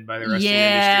corrupted by the wrestling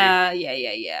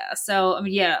industry. Yeah. So, I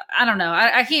mean, I don't know.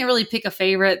 I can't really pick a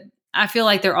favorite. I feel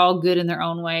like they're all good in their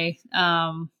own way.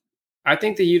 I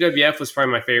think the UWF was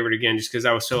probably my favorite, again, just because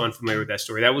I was so unfamiliar with that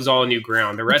story. That was all new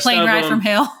ground. The rest Plane of Ride them, from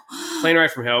Hell. Plane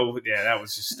Ride from Hell. Yeah, that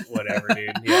was just whatever,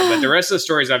 dude. Yeah, but the rest of the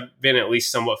stories I've been at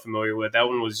least somewhat familiar with. That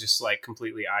one was just like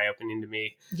completely eye opening to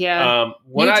me. Yeah.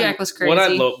 New Jack was crazy. What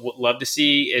I'd love to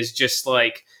see is just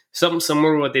like something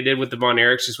similar to what they did with the Von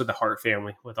Erichs, just with the Hart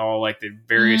family, with all like the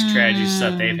various tragic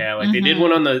stuff they've had. Like they did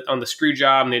one on the screw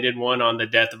job, and they did one on the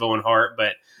death of Owen Hart,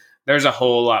 but there's a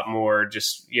whole lot more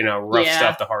just, rough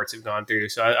stuff the Harts have gone through.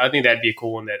 So I think that'd be a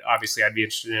cool one that obviously I'd be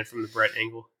interested in from the Brett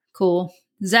angle. Cool.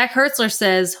 Zach Hertzler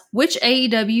says, which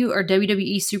AEW or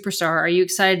WWE superstar are you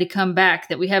excited to come back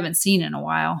that we haven't seen in a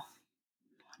while?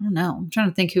 I don't know. I'm trying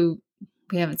to think who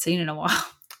we haven't seen in a while.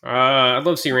 I'd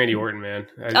love to see Randy Orton, man.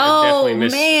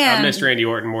 I missed Randy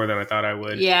Orton more than I thought I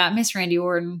would. Yeah, I miss Randy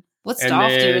Orton. What's Dolph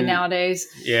doing nowadays?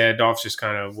 Yeah, Dolph's just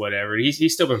kind of whatever.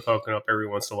 He's still been poking up every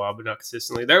once in a while, but not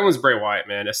consistently. The other one's Bray Wyatt,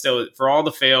 man. That's still, for all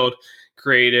the failed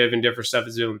creative and different stuff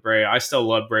he's doing with Bray, I still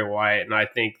love Bray Wyatt, and I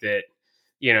think that,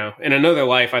 in another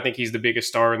life, I think he's the biggest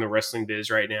star in the wrestling biz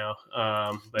right now.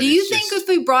 But do you think if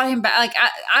we brought him back, like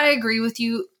I agree with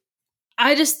you.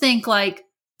 I just think like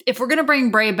if we're gonna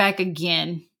bring Bray back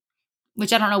again,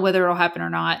 which I don't know whether it'll happen or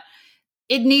not,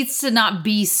 it needs to not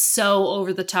be so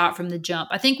over the top from the jump.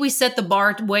 I think we set the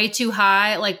bar way too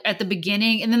high, like at the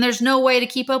beginning, and then there's no way to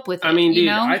keep up with it. I mean, dude,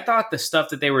 I thought the stuff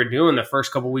that they were doing the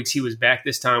first couple weeks he was back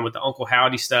this time with the Uncle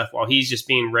Howdy stuff, while he's just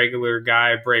being regular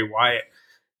guy Bray Wyatt,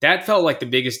 that felt like the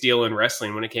biggest deal in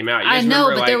wrestling when it came out. I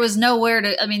know, but there was nowhere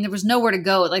to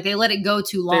go. Like they let it go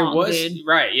too long, dude.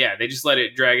 Right, yeah. They just let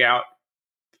it drag out,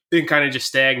 then kind of just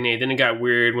stagnate. Then it got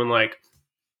weird when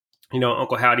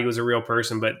Uncle Howdy was a real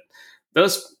person, but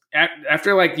those after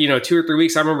 2 or 3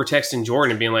 weeks, I remember texting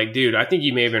Jordan and being like, dude, I think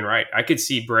you may have been right. I could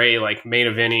see Bray like main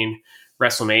eventing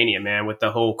WrestleMania, man, with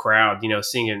the whole crowd,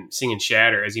 singing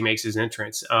Shatter as he makes his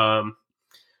entrance.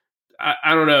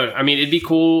 I don't know. I mean, it'd be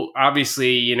cool.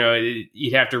 Obviously,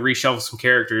 you'd have to reshuffle some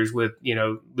characters with,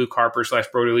 Luke Harper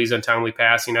 / Brody Lee's untimely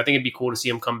passing. I think it'd be cool to see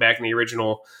him come back in the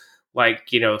original,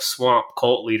 swamp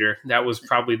cult leader. That was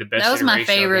probably the best. That was my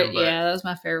favorite. That was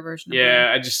my favorite version.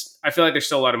 Yeah, I feel like there's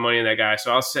still a lot of money in that guy.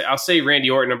 So I'll say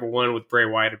Randy Orton number 1 with Bray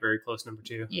Wyatt a very close number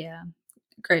 2. Yeah,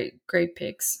 great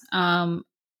picks.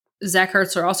 Zach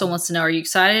Hertzler also wants to know: are you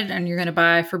excited? And you're going to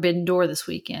buy Forbidden Door this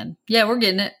weekend? Yeah, we're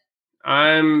getting it.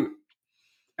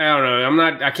 I don't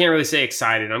know. I can't really say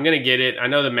excited. I'm going to get it. I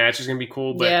know the match is going to be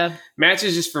cool, but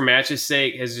matches just for matches'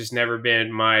 sake has just never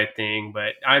been my thing.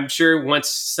 But I'm sure once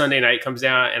Sunday night comes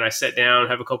out and I sit down,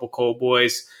 have a couple cold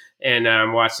boys, and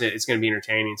I'm watching it, it's going to be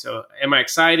entertaining. So am I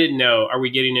excited? No. Are we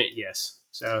getting it? Yes.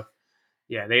 So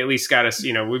yeah, they at least got us,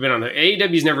 we've been on the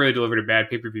AEW's never really delivered a bad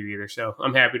pay-per-view either. So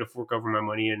I'm happy to fork over my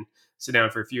money and sit down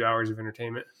for a few hours of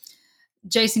entertainment.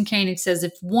 Jason Koenig says,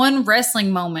 if one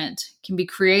wrestling moment can be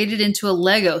created into a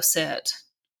Lego set,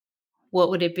 what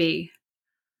would it be?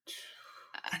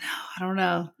 I don't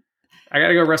know. I got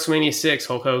to go WrestleMania 6,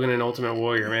 Hulk Hogan and Ultimate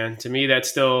Warrior, man. To me, that's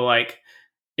still like,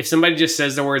 if somebody just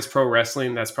says the words pro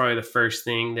wrestling, that's probably the first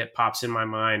thing that pops in my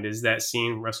mind is that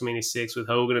scene, WrestleMania 6 with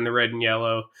Hogan in the red and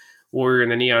yellow, Warrior in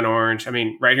the neon orange. I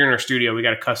mean, right here in our studio, we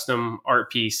got a custom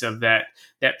art piece of that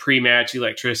pre-match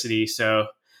electricity. So,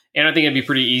 and I think it'd be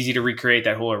pretty easy to recreate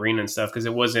that whole arena and stuff because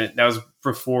that was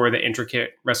before the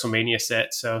intricate WrestleMania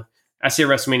set. So I see a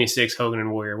WrestleMania 6, Hogan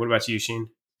and Warrior. What about you, Sheen?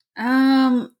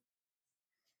 I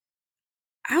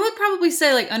would probably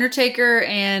say like Undertaker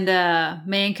and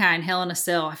Mankind, Hell in a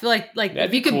Cell. I feel like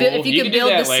if you could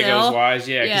build the cell, wise,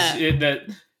 yeah.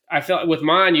 I felt with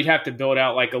mine, you'd have to build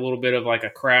out like a little bit of like a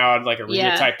crowd, like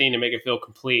arena type thing to make it feel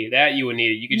complete. That you would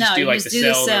need it. You could just do like the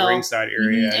cell in the ringside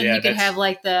area. Mm-hmm. And you could have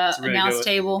like the really announce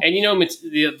table. And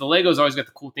the Legos always got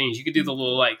the cool things. You could do the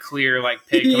little like clear like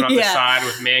pig coming off the side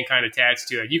with Mankind attached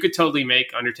to it. You could totally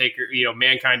make Undertaker,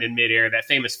 Mankind in midair, that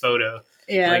famous photo.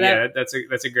 Yeah, that's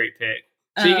a great pick.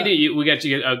 So you can do. We got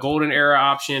you a golden era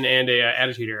option and a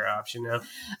attitude era option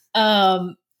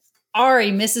now.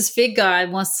 Ari, Mrs. Fig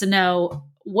God wants to know,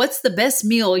 what's the best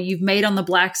meal you've made on the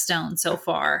Blackstone so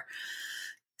far?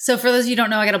 So for those of you who don't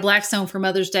know, I got a Blackstone for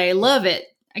Mother's Day. Love it.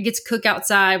 I get to cook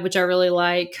outside, which I really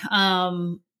like.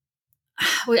 I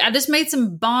just made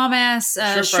some bomb ass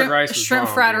shrimp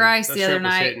fried rice the other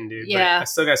night. Hitting, dude. Yeah, but I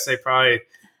still got to say probably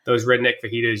those redneck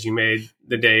fajitas you made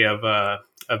the day of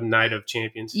Night of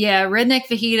Champions. Yeah, redneck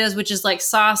fajitas, which is like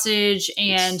sausage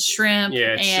and shrimp.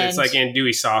 Yeah, it's like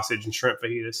andouille sausage and shrimp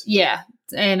fajitas. Yeah,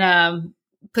 and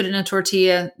put it in a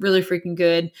tortilla. Really freaking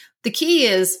good. The key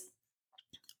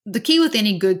with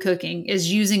any good cooking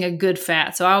is using a good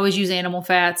fat. So I always use animal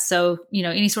fats. So,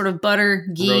 any sort of butter,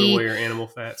 ghee. Road Warrior animal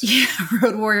fats. Yeah,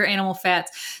 Road Warrior animal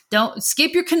fats. Don't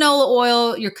skip your canola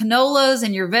oil, your canolas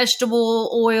and your vegetable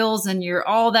oils and your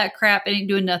all that crap. It ain't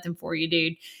doing nothing for you,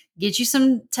 dude. Get you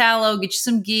some tallow, get you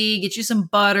some ghee, get you some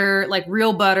butter, like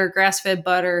real butter, grass-fed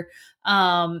butter.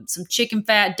 some chicken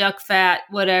fat, duck fat,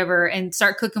 whatever, and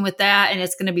start cooking with that. And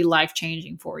it's going to be life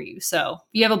changing for you. So if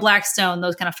you have a Blackstone,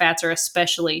 those kind of fats are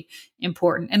especially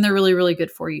important, and they're really, really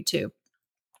good for you too.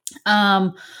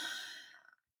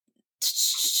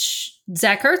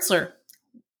 Zach Hertzler,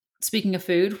 speaking of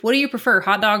food, what do you prefer,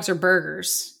 hot dogs or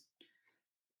burgers?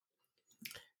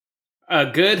 A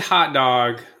good hot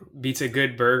dog beats a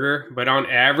good burger, but on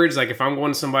average, like if I'm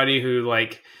going to somebody who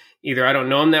like either I don't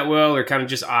know them that well or kind of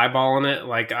just eyeballing it,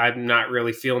 like I'm not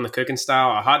really feeling the cooking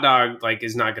style, a hot dog like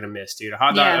is not going to miss, dude.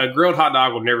 A grilled hot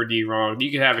dog will never do you wrong.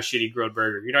 You can have a shitty grilled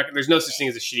burger. There's no such thing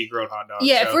as a shitty grilled hot dog.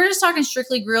 Yeah, so. If we're just talking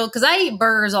strictly grilled, because I eat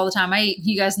burgers all the time.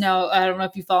 You guys know, I don't know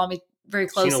if you follow me very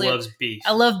closely. Sheena loves beef.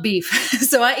 I love beef.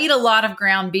 So I eat a lot of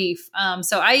ground beef.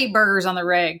 So I eat burgers on the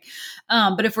reg.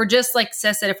 But if we're just, like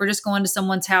Seth said, if we're just going to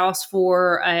someone's house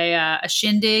for a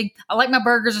shindig, I like my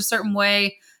burgers a certain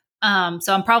way.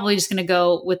 So I'm probably just going to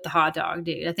go with the hot dog,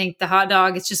 dude. I think the hot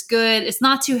dog, it's just good. It's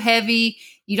not too heavy.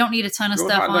 You don't need a ton of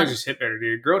grilled stuff hot dogs just hit better,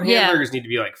 dude. Grilled hamburgers need to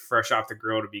be like fresh off the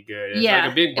grill to be good. It's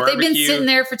like a big barbecue. If they've been sitting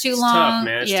there for too long. Tough,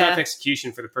 man. It's tough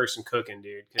execution for the person cooking,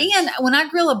 dude. And when I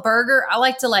grill a burger, I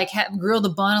like to like grill the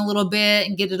bun a little bit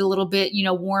and get it a little bit,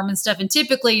 warm and stuff. And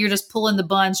typically you're just pulling the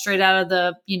bun straight out of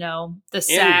the, the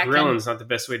sack. And grilling's not the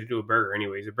best way to do a burger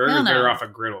anyways. A burger's better off a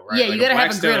griddle, right? Yeah, like you got to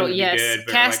have a griddle, yes. Good,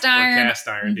 cast iron. Cast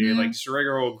iron, dude. Like just a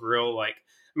regular old grill, like,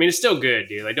 I mean, it's still good,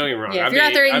 dude. Like, don't get me wrong. Yeah, if you're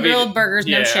out there eating grilled burgers,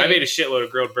 no shade. I've ate a shitload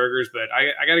of grilled burgers, but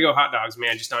I got to go hot dogs,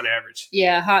 man, just on average.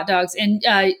 Yeah, hot dogs. And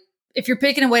if you're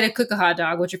picking a way to cook a hot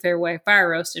dog, what's your favorite way? Fire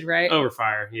roasted, right? Over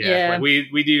fire, yeah. Like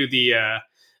we do the,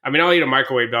 I'll eat a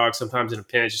microwave dog sometimes in a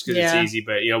pinch just because it's easy.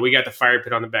 But, we got the fire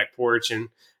pit on the back porch and,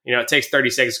 it takes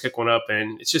 30 seconds to cook one up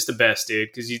and it's just the best, dude,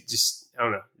 because you just, I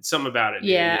don't know, it's something about it.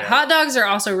 Yeah. Dude, hot dogs are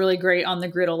also really great on the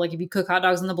griddle. Like if you cook hot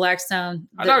dogs on the Blackstone.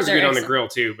 Hot dogs are good on the grill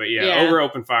too, but over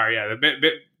open fire,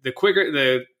 the quicker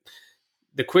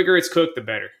it's cooked, the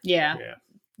better. Yeah.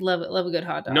 Love it. Love a good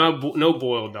hot dog. No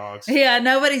boiled dogs. Yeah,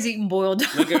 nobody's eating boiled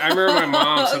dogs. Look, I remember my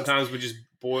mom sometimes would just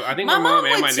boil. I think my mom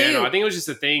and my dad. I think it was just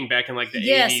a thing back in like the 80s.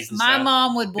 Yes, my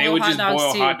mom would boil hot dogs. They would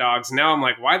just boil hot dogs. Now I'm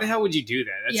like, why the hell would you do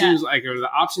that? That seems like the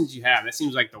options you have. That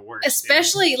seems like the worst.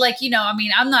 Especially like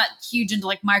I'm not huge into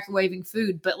like microwaving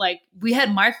food, but like we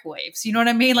had microwaves. You know what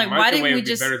I mean? Like why didn't we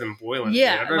just better than boiling?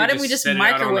 Yeah, why didn't we just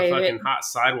microwave it on the fucking hot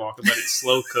sidewalk and let it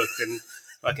slow cook and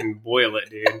fucking boil it,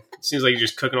 dude? It seems like you're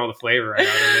just cooking all the flavor right out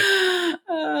of it.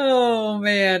 Oh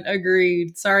man,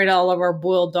 agreed. Sorry to all of our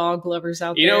boiled dog lovers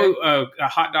out there. A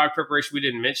hot dog preparation we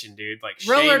didn't mention, dude. Like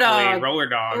roller dogs. Roller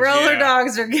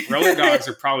dogs are good. Roller dogs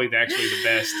are probably actually the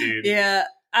best, dude. Yeah.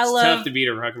 It's tough to beat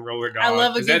a fucking roller dog. I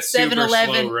love a good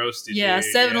 7-Eleven roasted. Yeah,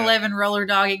 7-Eleven roller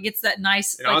dog. It gets that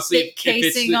nice thick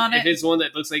casing on it. If it's one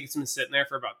that looks like it's been sitting there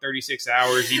for about 36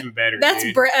 hours, even better. That's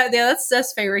dude. Brett. Yeah, that's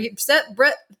Seth's favorite.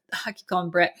 I keep calling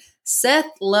him Brett. Seth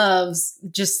loves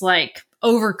just like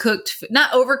overcooked,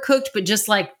 not overcooked, but just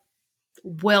like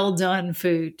well done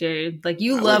food, dude. Like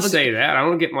you love. Say that I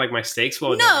don't get like my steaks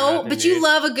well done. No, but you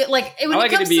love a good like. When I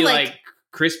like it comes it to be to like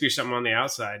crispy or something on the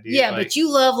outside, dude. Yeah, but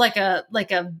you love like a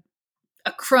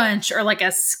crunch or like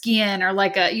a skin or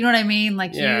like a, you know what I mean?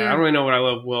 Like I don't really know what I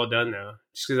love well done though.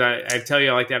 Just because I tell you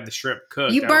I like to have the shrimp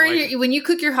cooked. You burn when you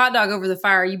cook your hot dog over the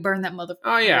fire, you burn that motherfucker.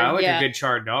 Oh yeah, I like a good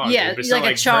charred dog. Yeah, dude, but it's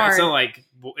like a charred.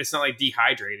 It's not like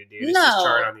dehydrated, dude. It's no, just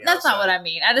charred on the that's outside. Not what I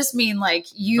mean. I just mean like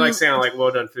you. It's like saying I like well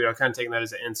done food. I'm kind of taking that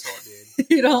as an insult, dude.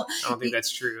 You don't. I don't think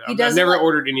that's true. I've never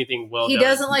ordered anything well done. He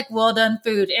doesn't like well done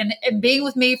food, and being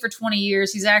with me for 20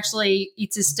 years, he's actually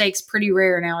eats his steaks pretty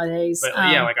rare nowadays. But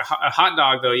like a hot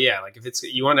dog though, like if it's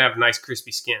you want to have a nice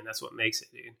crispy skin, that's what makes it,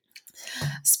 dude.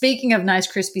 Speaking of nice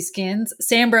crispy skins,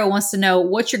 Sambro wants to know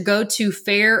what's your go-to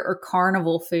fair or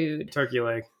carnival food? Turkey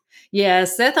leg. Yeah,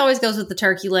 Seth always goes with the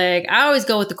turkey leg. I always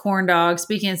go with the corn dog.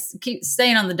 Keep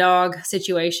staying on the dog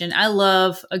situation. I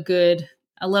love a good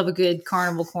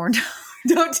carnival corn dog.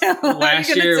 Don't tell him.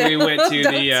 Last year we went to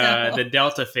the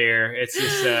Delta Fair. It's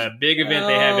this big event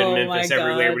they have in Memphis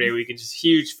every Labor Day weekend. Just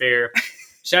huge fair.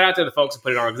 Shout out to the folks who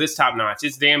put it on because it's top notch.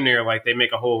 It's damn near like they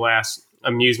make a whole ass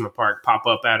amusement park pop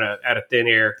up out of thin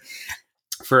air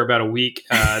for about a week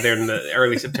there in the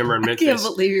early September in Memphis. I can't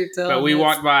believe you're telling But we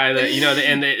walked by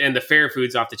the fair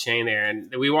foods off the chain there,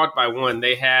 and we walked by one.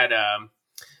 They had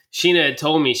Sheena had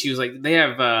told me, she was like, they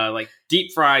have like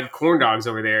deep fried corn dogs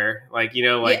over there, like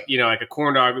like a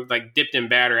corn dog like dipped in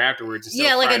batter afterwards.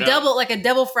 And like a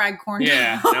double fried corn dog.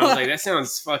 Yeah, and I was like, that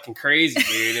sounds fucking crazy,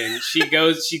 dude. And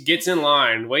she gets in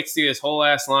line, waits through this whole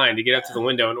ass line to get up to the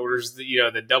window and orders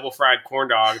the double fried corn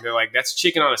dog. And they're like, that's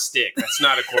chicken on a stick. That's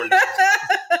not a corn dog.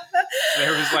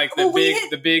 There was like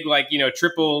the big like,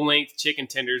 triple length chicken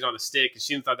tenders on a stick, and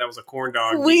she thought that was a corn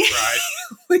dog deep fried.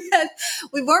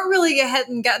 we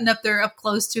hadn't gotten up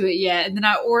close to it yet, and then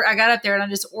I got up there and I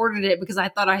just ordered it because I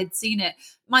thought I had seen it.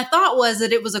 My thought was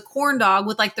that it was a corn dog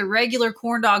with like the regular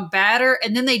corn dog batter,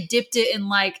 and then they dipped it in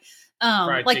like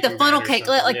the funnel cake,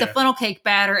 the funnel cake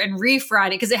batter, and refried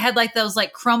it because it had like those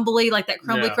like crumbly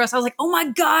crust. I was like, oh my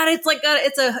god, it's like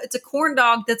it's a corn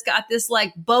dog that's got this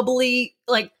like bubbly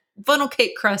like funnel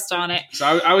cake crust on it. So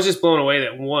I was just blown away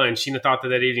that one, Sheena thought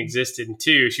that even existed, and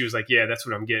two, she was like, yeah, that's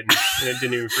what I'm getting, and it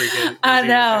didn't even freaking. I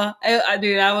know,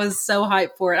 I was so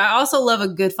hyped for it. I also love a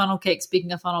good funnel cake.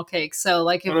 Speaking of funnel cakes, so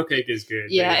like funnel cake is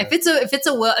good. Yeah, if it's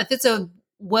a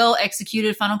well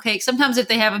executed funnel cake. Sometimes if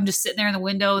they have them just sitting there in the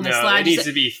window and they slide, it needs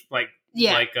to be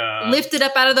lifted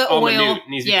up out of the oil. It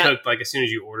needs to be cooked like as soon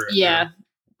as you order it. Yeah,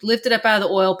 lift it up out of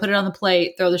the oil, put it on the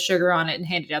plate, throw the sugar on it, and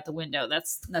hand it out the window.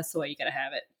 That's the way you got to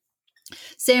have it.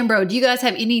 Sambro, do you guys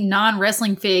have any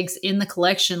non-wrestling figs in the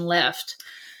collection left?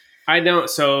 I don't.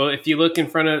 So if you look in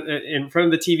front of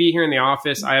the TV here in the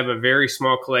office, I have a very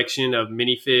small collection of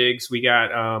minifigs. We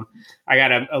got I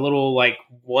got a little like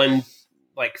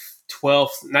 12,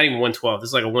 not even 112.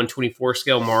 This is like a 124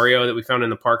 scale Mario that we found in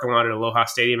the parking lot at Aloha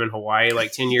Stadium in Hawaii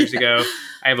like 10 years ago.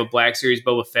 I have a Black Series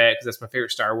Boba Fett because that's my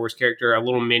favorite Star Wars character. A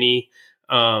little mini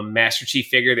Master Chief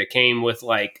figure that came with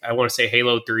like, I want to say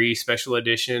Halo 3 special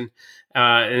edition.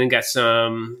 And then got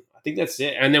some, I think that's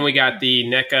it. And then we got the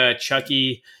NECA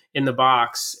Chucky in the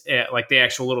box, like the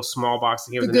actual little small box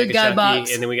that came with the NECA Chucky.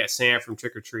 Box. And then we got Sam from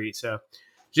Trick or Treat. So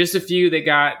just a few that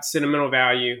got sentimental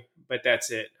value, but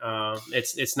that's it.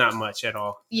 It's not much at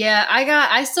all. Yeah,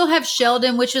 I still have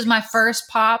Sheldon, which is my first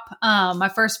pop,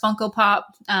 my first Funko Pop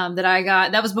that I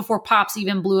got. That was before Pops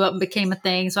even blew up and became a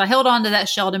thing. So I held on to that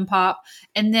Sheldon Pop,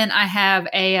 and then I have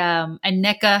a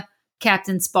NECA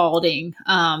Captain Spaulding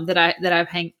that I've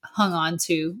hung on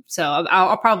to. So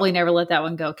I'll probably never let that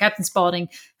one go. Captain Spaulding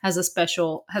has a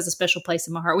special place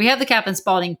in my heart. We have the Captain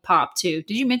Spaulding Pop too.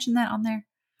 Did you mention that on there?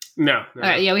 No. All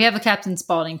right, yeah, we have a Captain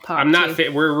Spaulding Pop. I'm not.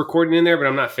 We're recording in there, but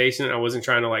I'm not facing it. I wasn't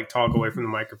trying to like talk away from the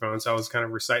microphone, so I was kind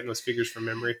of reciting those figures from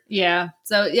memory. Yeah.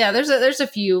 So yeah, there's a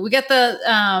few. We got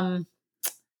the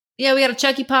we got a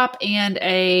Chucky Pop and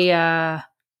a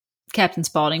Captain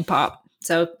Spaulding Pop.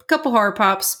 So a couple horror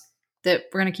pops that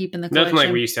we're gonna keep in the collection. Nothing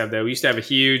like we used to have though. We used to have a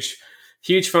huge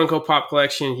Funko Pop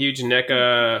collection, huge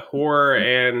NECA horror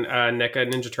and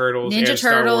NECA Ninja Turtles, and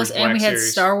we had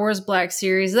Star Wars Black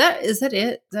Series. Is that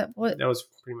it? Is that what? That was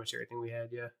pretty much everything we had.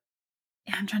 Yeah.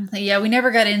 Yeah, I'm trying to think. Yeah, we never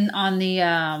got in on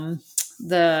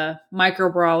the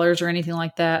micro brawlers or anything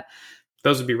like that.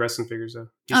 Those would be wrestling figures though.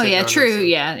 Oh yeah, true.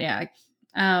 Yeah.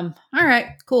 All right,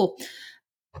 cool.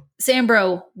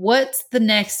 Sambro, what's the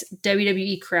next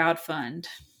WWE crowd fund?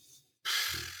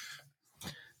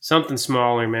 Something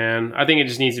smaller, man. I think it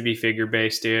just needs to be figure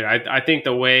based, dude. I think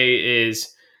the way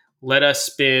is let us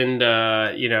spend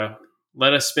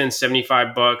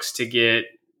 $75 to get,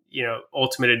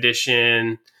 Ultimate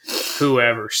Edition,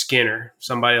 whoever, Skinner,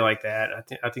 somebody like that.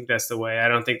 I think that's the way. I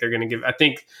don't think they're going to give. I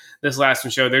think this last one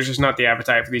showed there's just not the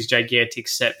appetite for these gigantic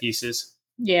set pieces.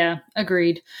 Yeah,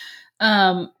 agreed.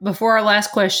 Before our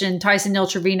last question, Tyson Del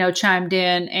Trevino chimed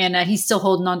in, and he's still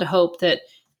holding on to hope that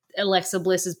Alexa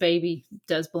Bliss's baby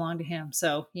does belong to him.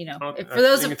 So, for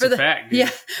those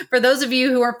of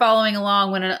you who are following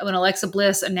along, when Alexa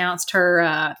Bliss announced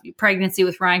her pregnancy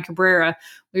with Ryan Cabrera,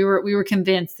 we were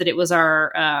convinced that it was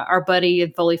our buddy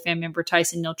and Foley fan member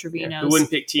Tyson Del Trevino. Yeah, who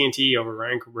wouldn't pick TNT over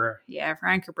Ryan Cabrera? Yeah,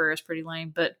 Ryan Cabrera is pretty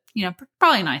lame, but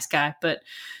probably a nice guy, but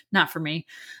not for me.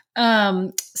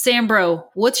 Sambro,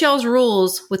 what's y'all's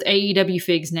rules with AEW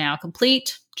figs now?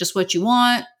 Complete? Just what you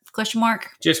want? ?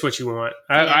 Just what you want.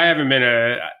 I haven't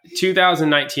been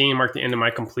 2019 marked the end of my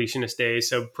completionist days.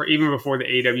 So even before the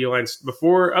AEW lines,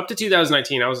 up to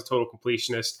 2019, I was a total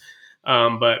completionist.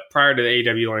 But prior to the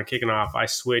AEW line kicking off, I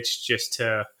switched just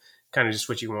to kind of just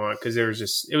what you want. Cause it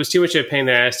was too much of a pain in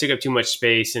the ass, took up too much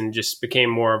space, and just became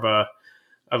more of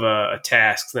a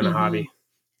task than a hobby.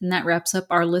 And that wraps up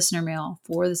our listener mail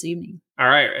for this evening. All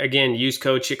right. Again, use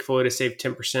code Chick-fil-A to save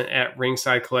 10% at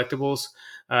Ringside Collectibles.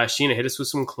 Sheena, hit us with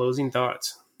some closing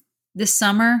thoughts. This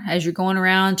summer, as you're going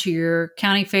around to your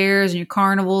county fairs and your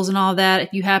carnivals and all that,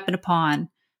 if you happen upon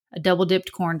a double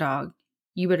dipped corn dog,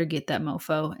 you better get that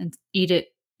mofo and eat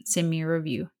it. Send me a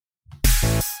review.